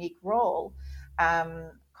created a unique role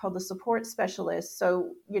called the support specialist. So,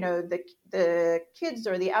 the kids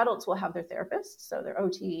or the adults will have their therapists, so their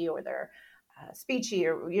OT or their speechy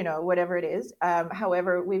or, whatever it is.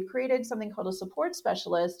 However, we've created something called a support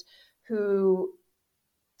specialist who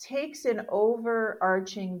takes an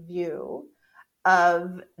overarching view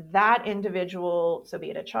of that individual, so be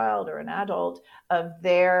it a child or an adult, of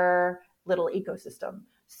their little ecosystem.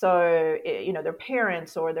 So, their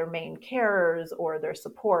parents or their main carers or their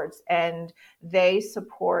supports, and they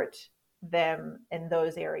support them in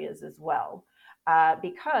those areas as well.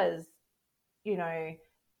 Because,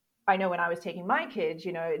 I know when I was taking my kids,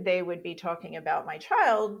 they would be talking about my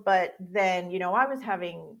child, but then, I was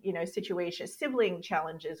having, situations, sibling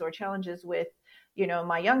challenges or challenges with,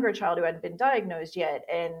 my younger child who hadn't been diagnosed yet.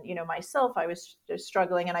 And, myself, I was just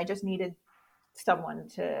struggling, and I just needed someone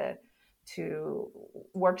to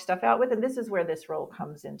work stuff out with. And this is where this role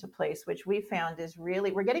comes into place, which we found is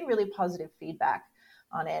we're getting really positive feedback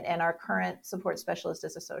on it. And our current support specialist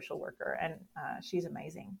is a social worker, and she's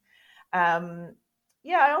amazing. The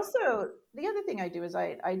other thing I do is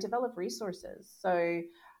I develop resources. So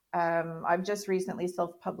I've just recently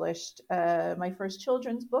self-published my first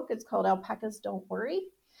children's book. It's called Alpacas Don't Worry.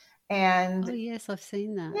 And oh yes, I've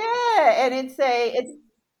seen that. Yeah, and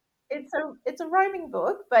it's a rhyming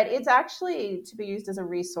book, but it's actually to be used as a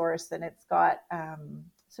resource, and it's got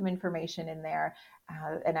some information in there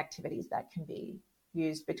and activities that can be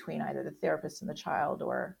used between either the therapist and the child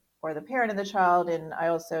or the parent and the child. And I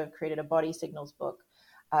also have created a body signals book,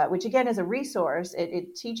 which again is a resource.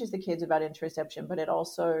 It teaches the kids about interoception, but it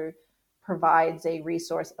also provides a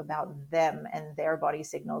resource about them and their body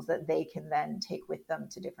signals that they can then take with them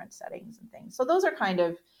to different settings and things. So those are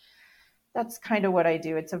that's kind of what I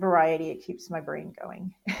do. It's a variety. It keeps my brain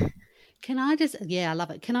going. I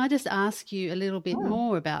love it. Can I just ask you a little bit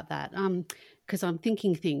more about that? Because I'm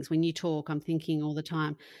thinking things when you talk, I'm thinking all the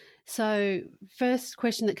time. So first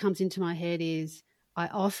question that comes into my head is, I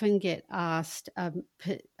often get asked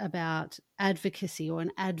about advocacy or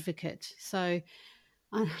an advocate. So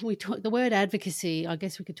we talk the word advocacy. I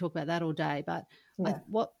guess we could talk about that all day. But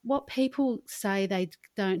what people say they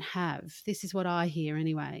don't have, this is what I hear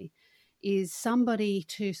anyway, is somebody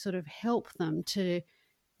to sort of help them to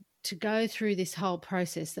go through this whole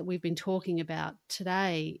process that we've been talking about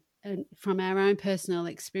today. And from our own personal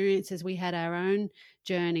experiences, we had our own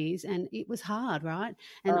journeys, and it was hard, right?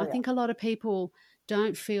 And I think a lot of people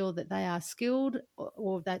don't feel that they are skilled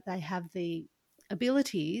or that they have the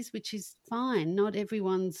abilities, which is fine. Not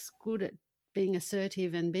everyone's good at being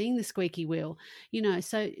assertive and being the squeaky wheel,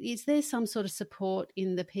 So is there some sort of support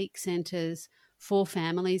in the peak centres for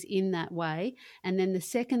families in that way? And then the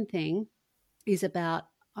second thing is about,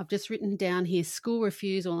 I've just written down here, school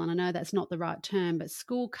refusal, and I know that's not the right term, but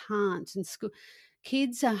school can't, and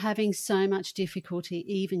kids are having so much difficulty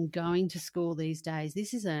even going to school these days.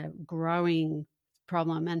 This is a growing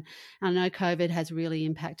problem, and I know COVID has really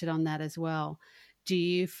impacted on that as well. Are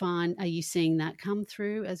you seeing that come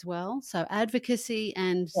through as well? So advocacy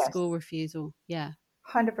and school refusal. Yeah.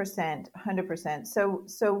 100%.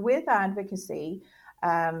 So with advocacy,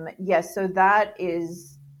 so that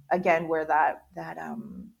is, again, where that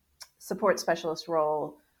support specialist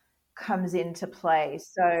role comes into play.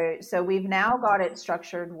 So we've now got it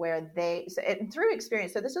structured where through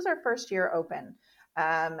experience. So this is our first year open.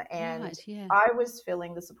 I was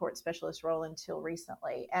filling the support specialist role until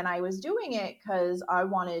recently, and I was doing it because I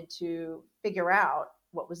wanted to figure out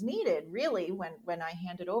what was needed really when I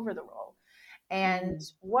handed over the role. And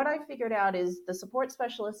what I figured out is the support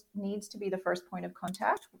specialist needs to be the first point of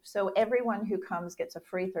contact. So everyone who comes gets a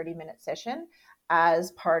free 30-minute session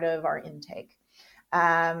as part of our intake.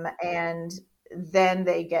 And then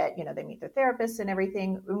they get, they meet their therapists and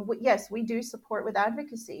everything. Yes, we do support with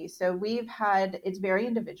advocacy. So it's very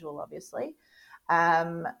individual, obviously.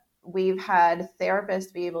 We've had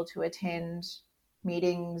therapists be able to attend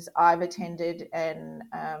meetings I've attended and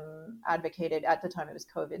advocated. At the time it was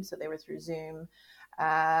COVID, so they were through Zoom.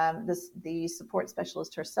 The support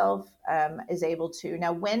specialist herself is able to,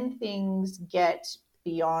 now when things get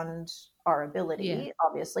beyond our ability,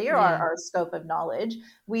 obviously, or our scope of knowledge,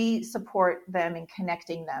 we support them in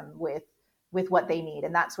connecting them with what they need.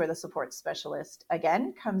 And that's where the support specialist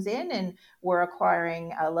again comes in, and we're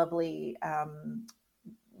acquiring a lovely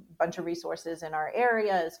bunch of resources in our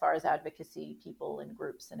area as far as advocacy people and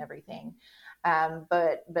groups and everything,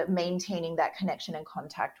 but maintaining that connection and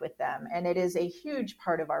contact with them. And it is a huge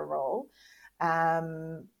part of our role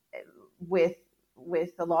with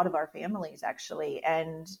a lot of our families, actually.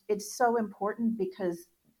 And it's so important because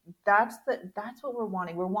that's what we're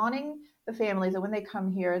wanting. We're wanting the families that when they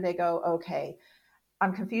come here, they go, okay,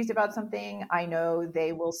 I'm confused about something. I know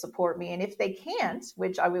they will support me. And if they can't,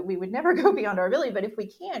 which we would never go beyond our ability, but if we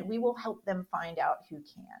can, we will help them find out who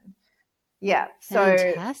can. Yeah. So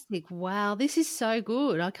fantastic. Wow. This is so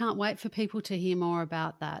good. I can't wait for people to hear more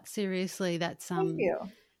about that. Seriously, that's thank you.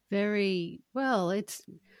 Very well,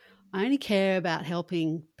 I only care about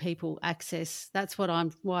helping people access. That's why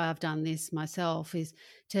I've done this myself, is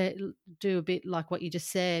to do a bit like what you just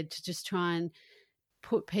said, to just try and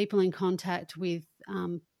put people in contact with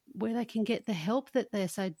where they can get the help that they're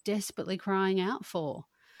so desperately crying out for.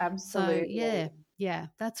 Absolutely. So, yeah,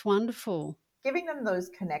 that's wonderful. Giving them those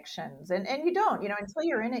connections. And you don't, until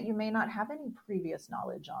you're in it, you may not have any previous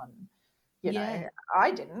knowledge on,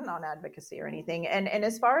 I didn't on advocacy or anything. And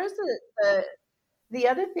as far as the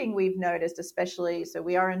other thing we've noticed, especially, so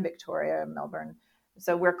we are in Victoria, Melbourne,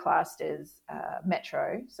 so we're classed as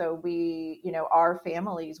metro. So our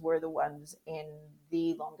families were the ones in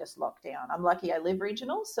the longest lockdown. I'm lucky I live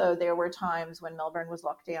regional. So there were times when Melbourne was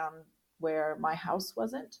locked down where my house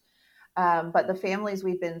wasn't. But the families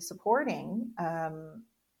we've been supporting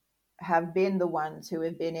have been the ones who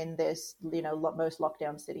have been in this, most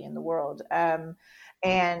lockdown city in the world.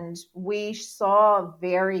 And we saw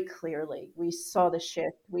very clearly, we saw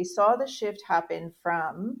the shift happen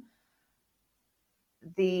from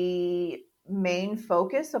the main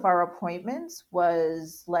focus of our appointments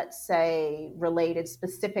was, let's say, related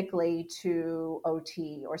specifically to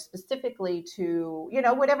OT or specifically to,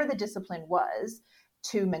 whatever the discipline was,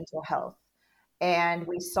 to mental health. And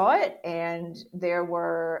we saw it, and there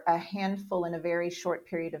were a handful in a very short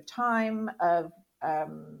period of time of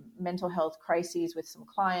mental health crises with some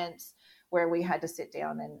clients where we had to sit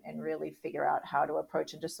down and really figure out how to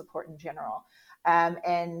approach and just support in general.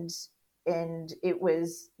 And it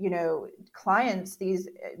was, clients,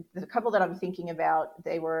 the couple that I'm thinking about,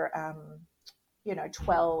 they were,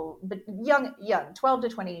 12, but young, 12 to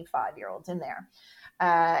 25-year-olds in there,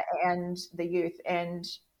 and the youth. And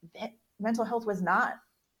mental health was not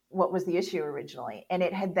what was the issue originally. And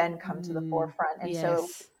it had then come to the forefront. And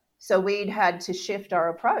so we'd had to shift our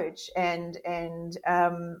approach. And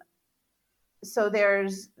so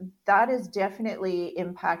that is definitely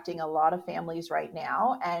impacting a lot of families right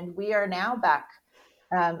now. And we are now back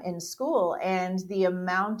in school, and the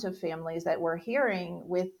amount of families that we're hearing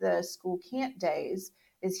with the school can't days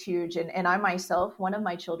is huge. And I myself, one of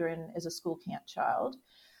my children is a school can't child.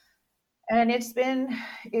 And it's been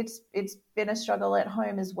a struggle at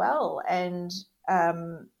home as well. And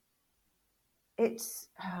it's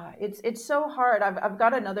so hard. I've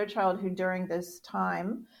got another child who during this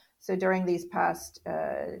time, so during these past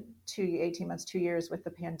 18 months, 2 years with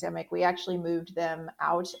the pandemic, we actually moved them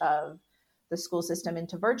out of the school system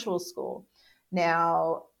into virtual school.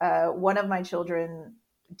 Now, one of my children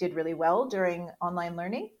did really well during online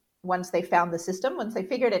learning once they found the system, once they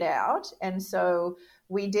figured it out. And so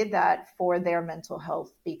we did that for their mental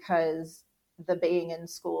health, because the being in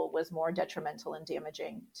school was more detrimental and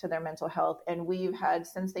damaging to their mental health. And we've had,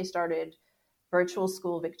 since they started Virtual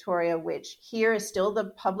School Victoria, which here is still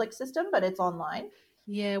the public system, but it's online.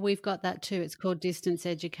 Yeah, we've got that too. It's called distance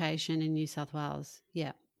education in New South Wales.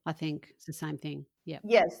 Yeah, I think it's the same thing. Yeah.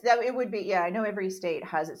 Yes, that it would be. Yeah, I know every state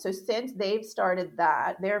has it. So since they've started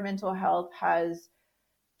that, their mental health has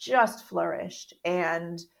just flourished,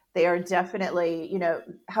 and they are definitely,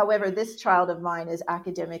 however, this child of mine is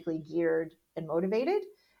academically geared and motivated,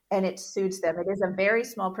 and it suits them. It is a very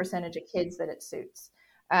small percentage of kids that it suits.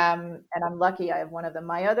 And I'm lucky I have one of them.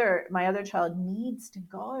 My other child needs to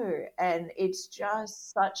go, and it's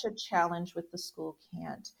just such a challenge with the school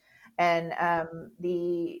can't. And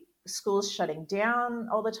the schools shutting down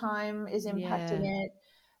all the time is impacting it.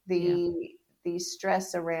 The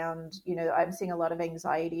stress around, I'm seeing a lot of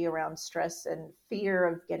anxiety around stress and fear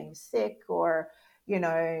of getting sick, or,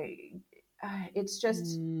 it's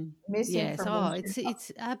just misinformation. Yes.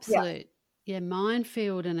 It's absolute,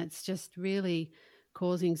 minefield, and it's just really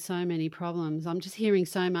causing so many problems. I'm just hearing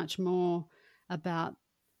so much more about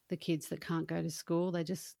the kids that can't go to school. They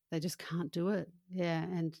just can't do it. Yeah,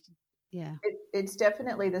 and yeah. It's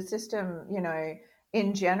definitely the system,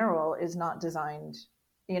 in general is not designed,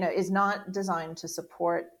 to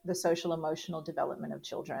support the social emotional development of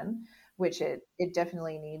children, which it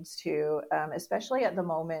definitely needs to, especially at the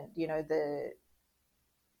moment,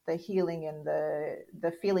 the healing and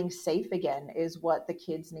the feeling safe again is what the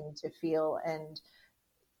kids need to feel. And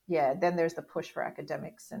yeah, then there's the push for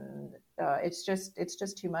academics, and it's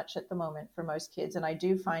just too much at the moment for most kids. And I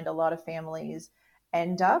do find a lot of families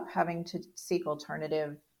end up having to seek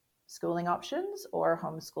alternative schooling options or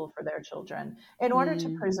homeschool for their children in order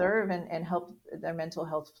to preserve and help their mental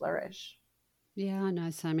health flourish. Yeah, I know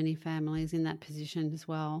so many families in that position as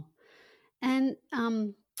well. And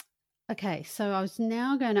okay, so I was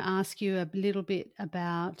now going to ask you a little bit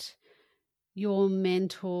about your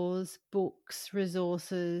mentors, books,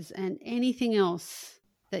 resources, and anything else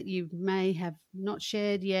that you may have not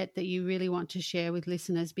shared yet that you really want to share with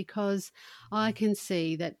listeners, because I can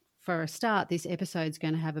see that for a start, this episode's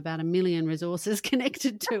going to have about 1 million resources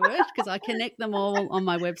connected to it because I connect them all on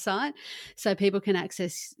my website so people can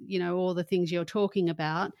access, all the things you're talking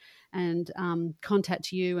about and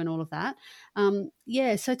contact you and all of that.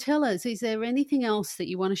 So tell us, is there anything else that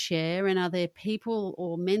you want to share, and are there people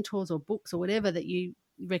or mentors or books or whatever that you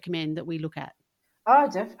recommend that we look at? Oh,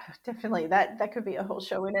 definitely. That could be a whole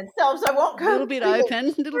show in itself. So I won't go a little bit open,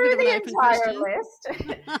 a little bit of an open question. List.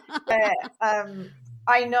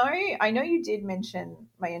 I know you did mention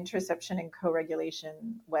my interoception and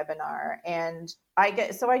co-regulation webinar, and I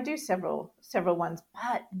do several ones,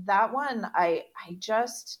 but that one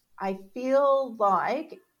I feel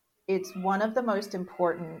like it's one of the most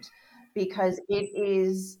important because it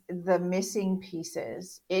is the missing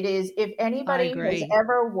pieces. It is, if anybody has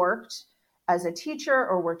ever worked as a teacher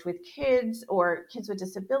or worked with kids or kids with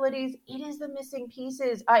disabilities, it is the missing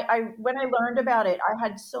pieces. When I learned about it, I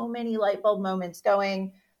had so many light bulb moments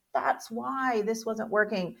going, that's why this wasn't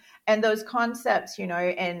working. And those concepts,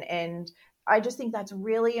 and I just think that's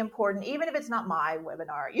really important, even if it's not my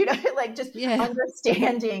webinar,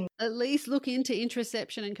 understanding. At least look into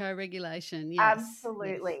interoception and co-regulation. Yes.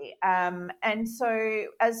 Absolutely. Yes. And so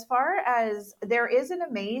as far as, there is an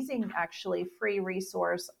amazing, actually, free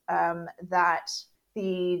resource that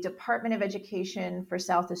the Department of Education for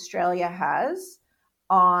South Australia has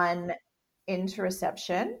on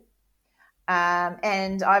interoception.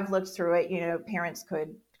 And I've looked through it, parents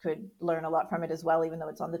could learn a lot from it as well, even though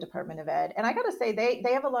it's on the Department of Ed. And I got to say, they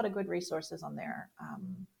have a lot of good resources on there.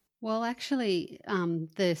 Well, actually,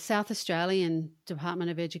 the South Australian Department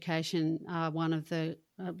of Education are one of the,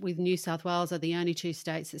 with New South Wales, are the only two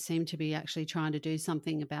states that seem to be actually trying to do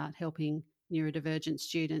something about helping neurodivergent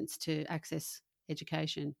students to access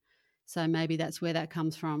education. So maybe that's where that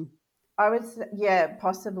comes from. I would say, yeah,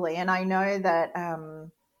 possibly. And I know that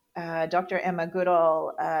Dr. Emma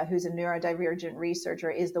Goodall, who's a neurodivergent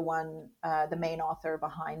researcher, is the main author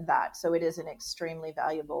behind that. So it is an extremely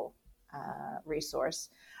valuable resource.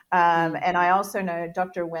 And I also know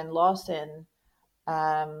Dr. Wen Lawson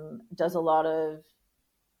does a lot of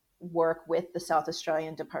work with the South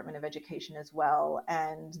Australian Department of Education as well.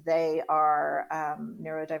 And they are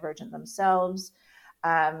neurodivergent themselves.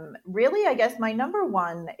 Really, I guess my number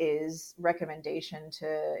one is recommendation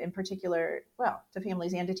to, in particular, to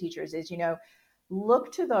families and to teachers is,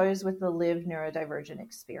 look to those with the lived neurodivergent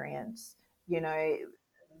experience,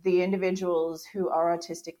 the individuals who are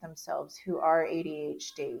autistic themselves, who are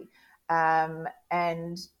ADHD. And,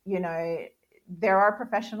 there are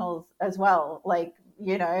professionals as well, like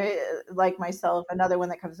myself. Another one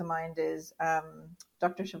that comes to mind is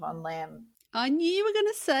Dr. Siobhan Lamb. I knew you were going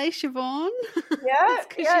to say Siobhan. Yeah.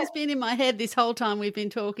 Because she's been in my head this whole time we've been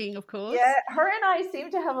talking, of course. Yeah, her and I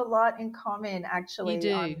seem to have a lot in common, actually. You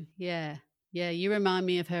do, yeah. Yeah, you remind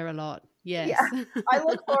me of her a lot. Yes. Yeah. I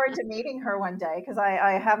look forward to meeting her one day because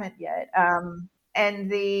I haven't yet.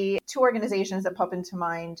 And the two organizations that pop into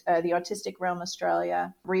mind, the Autistic Realm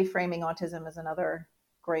Australia, Reframing Autism is another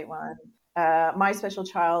great one. My Special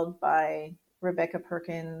Child by Rebecca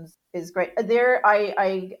Perkins is great. There,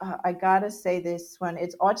 I gotta say this one.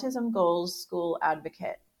 It's Autism Goals School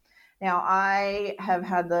Advocate. Now, I have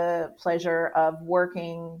had the pleasure of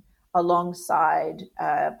working alongside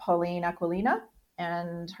Pauline Aquilina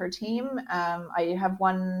and her team. I have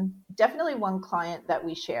definitely one client that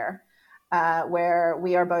we share where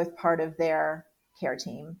we are both part of their care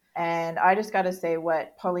team. And I just got to say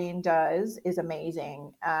what Pauline does is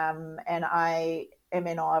amazing. And I am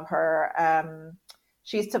in awe of her.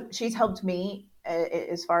 she's helped me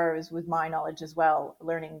as far as with my knowledge as well,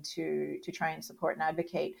 learning to try and support and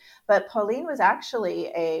advocate. But Pauline was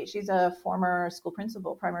actually she's a former school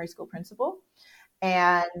principal, primary school principal.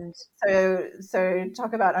 And so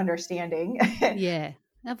talk about understanding. Yeah,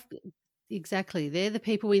 exactly. They're the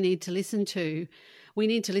people we need to listen to. We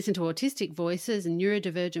need to listen to autistic voices and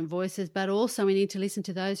neurodivergent voices, but also we need to listen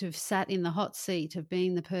to those who've sat in the hot seat of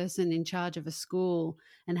being the person in charge of a school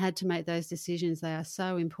and had to make those decisions. They are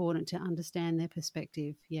so important to understand their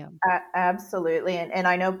perspective. Yeah. Absolutely. And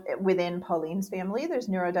I know within Pauline's family, there's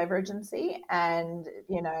neurodivergency, and,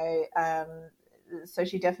 so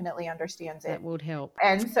she definitely understands it. That would help.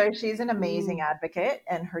 And so she's an amazing advocate,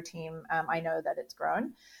 and her team, I know that it's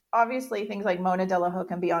grown. Obviously, things like Mona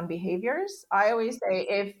Delahook and Beyond Behaviors. I always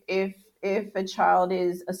say if a child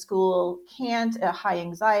is a school can't, a high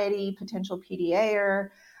anxiety, potential PDA,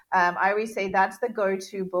 I always say that's the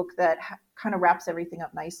go-to book that kind of wraps everything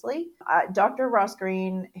up nicely. Dr. Ross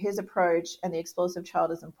Greene, his approach and the explosive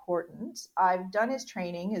child is important. I've done his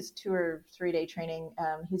training, his 2 or 3 day training.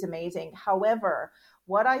 He's amazing. However,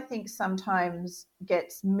 what I think sometimes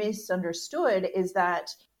gets misunderstood is that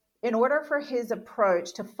in order for his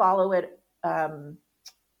approach to follow it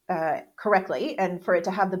correctly and for it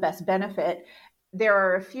to have the best benefit, there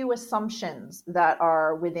are a few assumptions that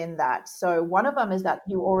are within that. So one of them is that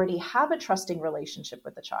you already have a trusting relationship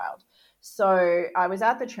with the child. So I was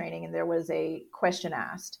at the training and there was a question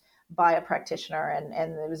asked by a practitioner, and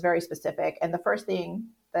it was very specific. And the first thing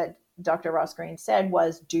that Dr. Ross Greene said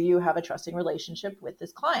was, do you have a trusting relationship with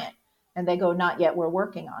this client? And they go, not yet, we're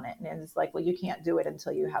working on it. And it's like, well, you can't do it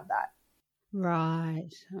until you have that. Right.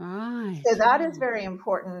 So that is very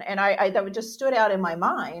important. And I that just stood out in my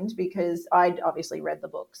mind because I'd obviously read the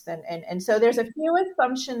books. And so there's a few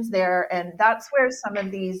assumptions there. And that's where some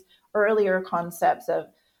of these earlier concepts of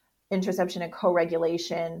interoception and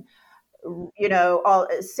co-regulation,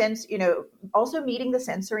 also meeting the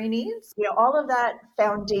sensory needs, all of that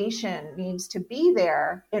foundation needs to be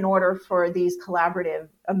there in order for these collaborative,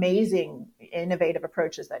 amazing, innovative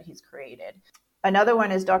approaches that he's created. Another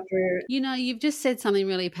one is Dr. You've just said something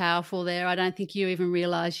really powerful there. I don't think you even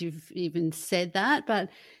realize you've even said that, but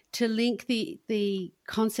to link the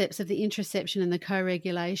concepts of the interoception and the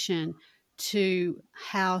co-regulation to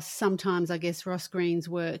how sometimes, I guess, Ross Greene's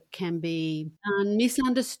work can be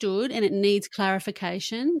misunderstood and it needs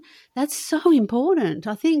clarification. That's so important.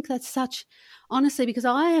 I think that's honestly, because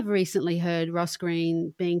I have recently heard Ross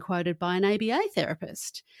Greene being quoted by an ABA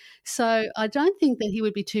therapist. So I don't think that he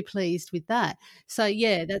would be too pleased with that. So,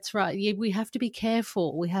 yeah, that's right. Yeah, we have to be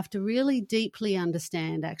careful. We have to really deeply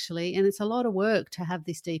understand, actually. And it's a lot of work to have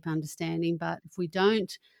this deep understanding. But if we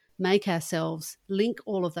don't make ourselves link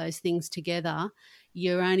all of those things together,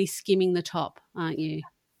 you're only skimming the top, aren't you?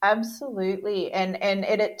 Absolutely. And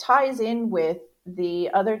it ties in with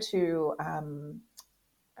the other two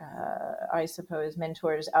I suppose,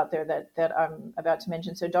 mentors out there that I'm about to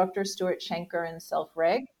mention. So Dr. Stuart Shanker and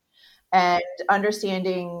Self-Reg, and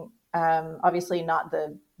understanding, obviously not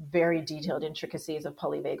the very detailed intricacies of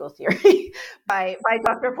polyvagal theory by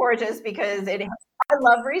Dr. Porges, because I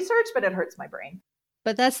love research, but it hurts my brain.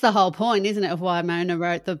 But that's the whole point, isn't it, of why Mona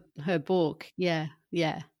wrote her book. Yeah,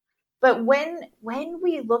 yeah. But when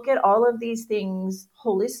we look at all of these things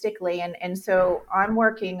holistically, and so I'm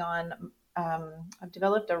working on, I've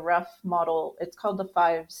developed a rough model. It's called the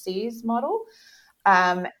 5 C's model.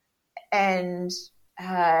 And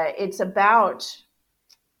it's about,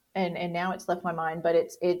 and now it's left my mind, but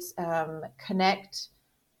it's connect,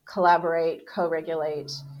 collaborate,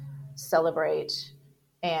 co-regulate, celebrate,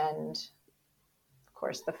 and of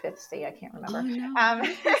course the 5th C, I can't remember. Oh,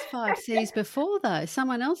 no. There's 5 C's before though.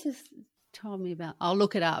 Someone else has told me about. I'll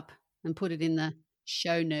look it up and put it in the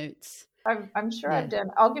show notes. I'm sure I've done.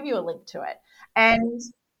 I'll give you a link to it. And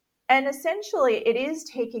essentially it is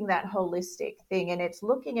taking that holistic thing, and it's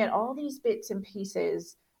looking at all these bits and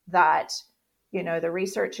pieces that, the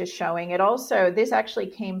research is showing. It also, this actually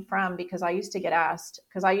came from, because I used to get asked,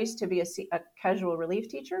 because I used to be a casual relief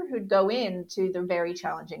teacher who'd go into the very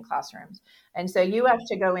challenging classrooms. And so you have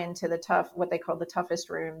to go into what they call the toughest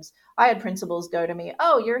rooms. I had principals go to me,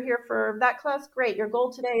 oh, you're here for that class? Great. Your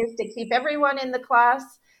goal today is to keep everyone in the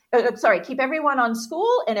class. Keep everyone on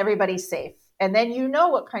school and everybody safe. And then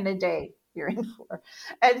what kind of day you're in for.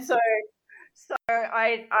 And so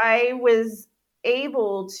I was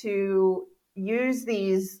able to use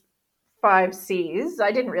these 5 C's.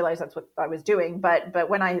 I didn't realize that's what I was doing, but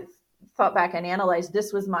when I thought back and analyzed,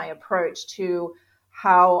 this was my approach to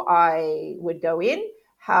how I would go in,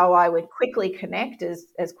 how I would quickly connect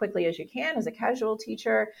as quickly as you can as a casual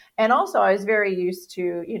teacher. And also I was very used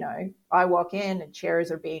to, I walk in and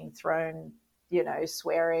chairs are being thrown,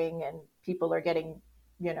 swearing, and people are getting,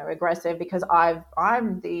 aggressive because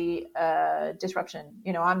I'm the disruption,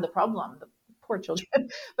 I'm the problem, the poor children.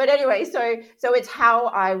 But anyway, so it's how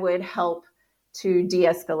I would help to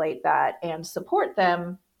de-escalate that and support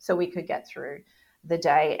them so we could get through the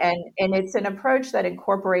day. And it's an approach that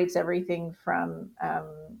incorporates everything from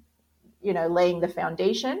laying the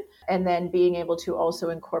foundation and then being able to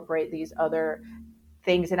also incorporate these other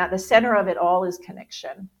things. And at the center of it all is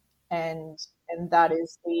connection, and that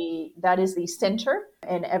is the center,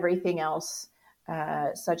 and everything else,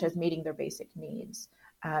 such as meeting their basic needs,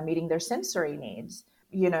 meeting their sensory needs,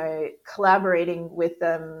 collaborating with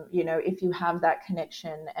them, if you have that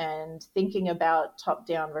connection, and thinking about top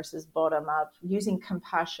down versus bottom up, using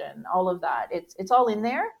compassion, all of that. It's all in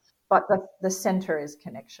there, but the center is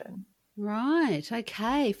connection. Right.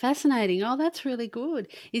 Okay. Fascinating. Oh, that's really good.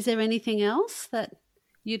 Is there anything else that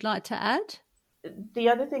you'd like to add? The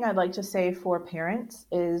other thing I'd like to say for parents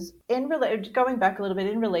is, going back a little bit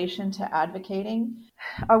in relation to advocating,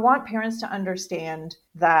 I want parents to understand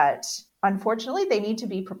that unfortunately they need to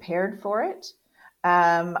be prepared for it.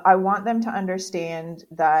 I want them to understand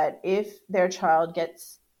that if their child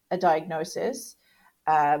gets a diagnosis,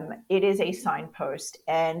 it is a signpost,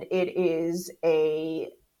 and it is a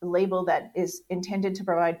label that is intended to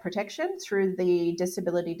provide protection through the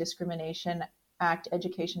Disability Discrimination Act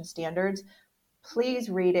education standards. Please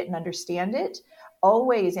read it and understand it.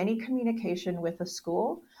 Always, any communication with a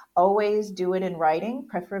school, always do it in writing,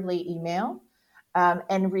 preferably email,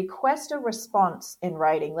 and request a response in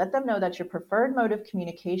writing. Let them know that's your preferred mode of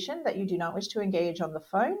communication, that you do not wish to engage on the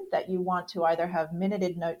phone, that you want to either have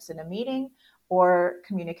minuted notes in a meeting or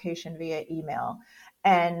communication via email.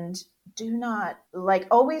 And do not,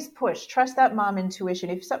 always push, trust that mom intuition.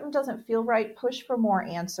 If something doesn't feel right, push for more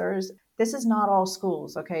answers. This is not all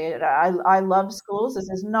schools, okay? I love schools. This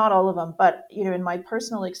is not all of them. But, in my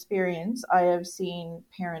personal experience, I have seen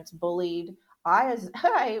parents bullied. I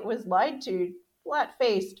was lied to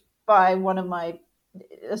flat-faced by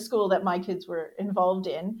a school that my kids were involved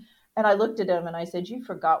in. And I looked at them and I said, "You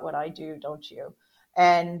forgot what I do, don't you?"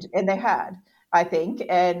 And they had, I think.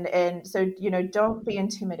 And so, don't be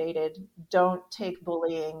intimidated. Don't take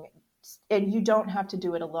bullying. And you don't have to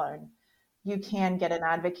do it alone. You can get an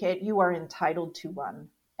advocate. You are entitled to one.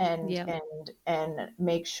 And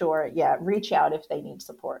make sure, reach out if they need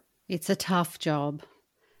support. It's a tough job,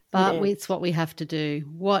 but it's what we have to do.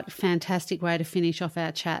 What fantastic way to finish off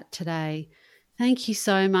our chat today. Thank you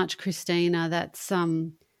so much, Christina. That's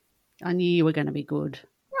I knew you were going to be good.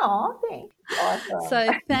 Oh, thanks. Awesome.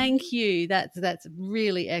 So thank you. That's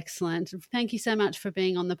really excellent. Thank you so much for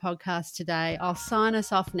being on the podcast today. I'll sign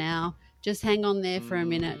us off now. Just hang on there for a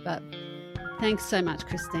minute, but thanks so much,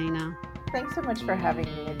 Christina. Thanks so much for having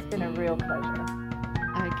me. It's been a real pleasure.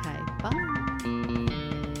 Okay, bye.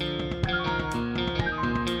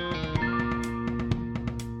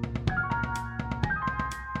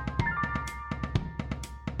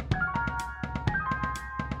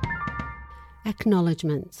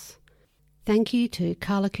 Acknowledgements. Thank you to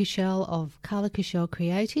Carla Kushel of Carla Kushel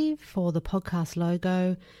Creative for the podcast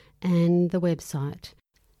logo and the website.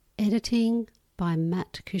 Editing by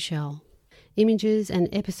Matt Kushel. Images and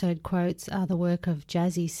episode quotes are the work of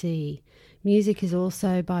Jazzy C. Music is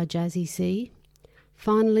also by Jazzy C.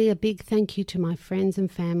 Finally, a big thank you to my friends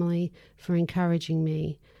and family for encouraging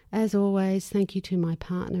me. As always, thank you to my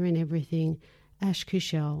partner in everything, Ash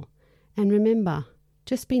Kushel. And remember,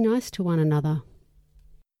 just be nice to one another.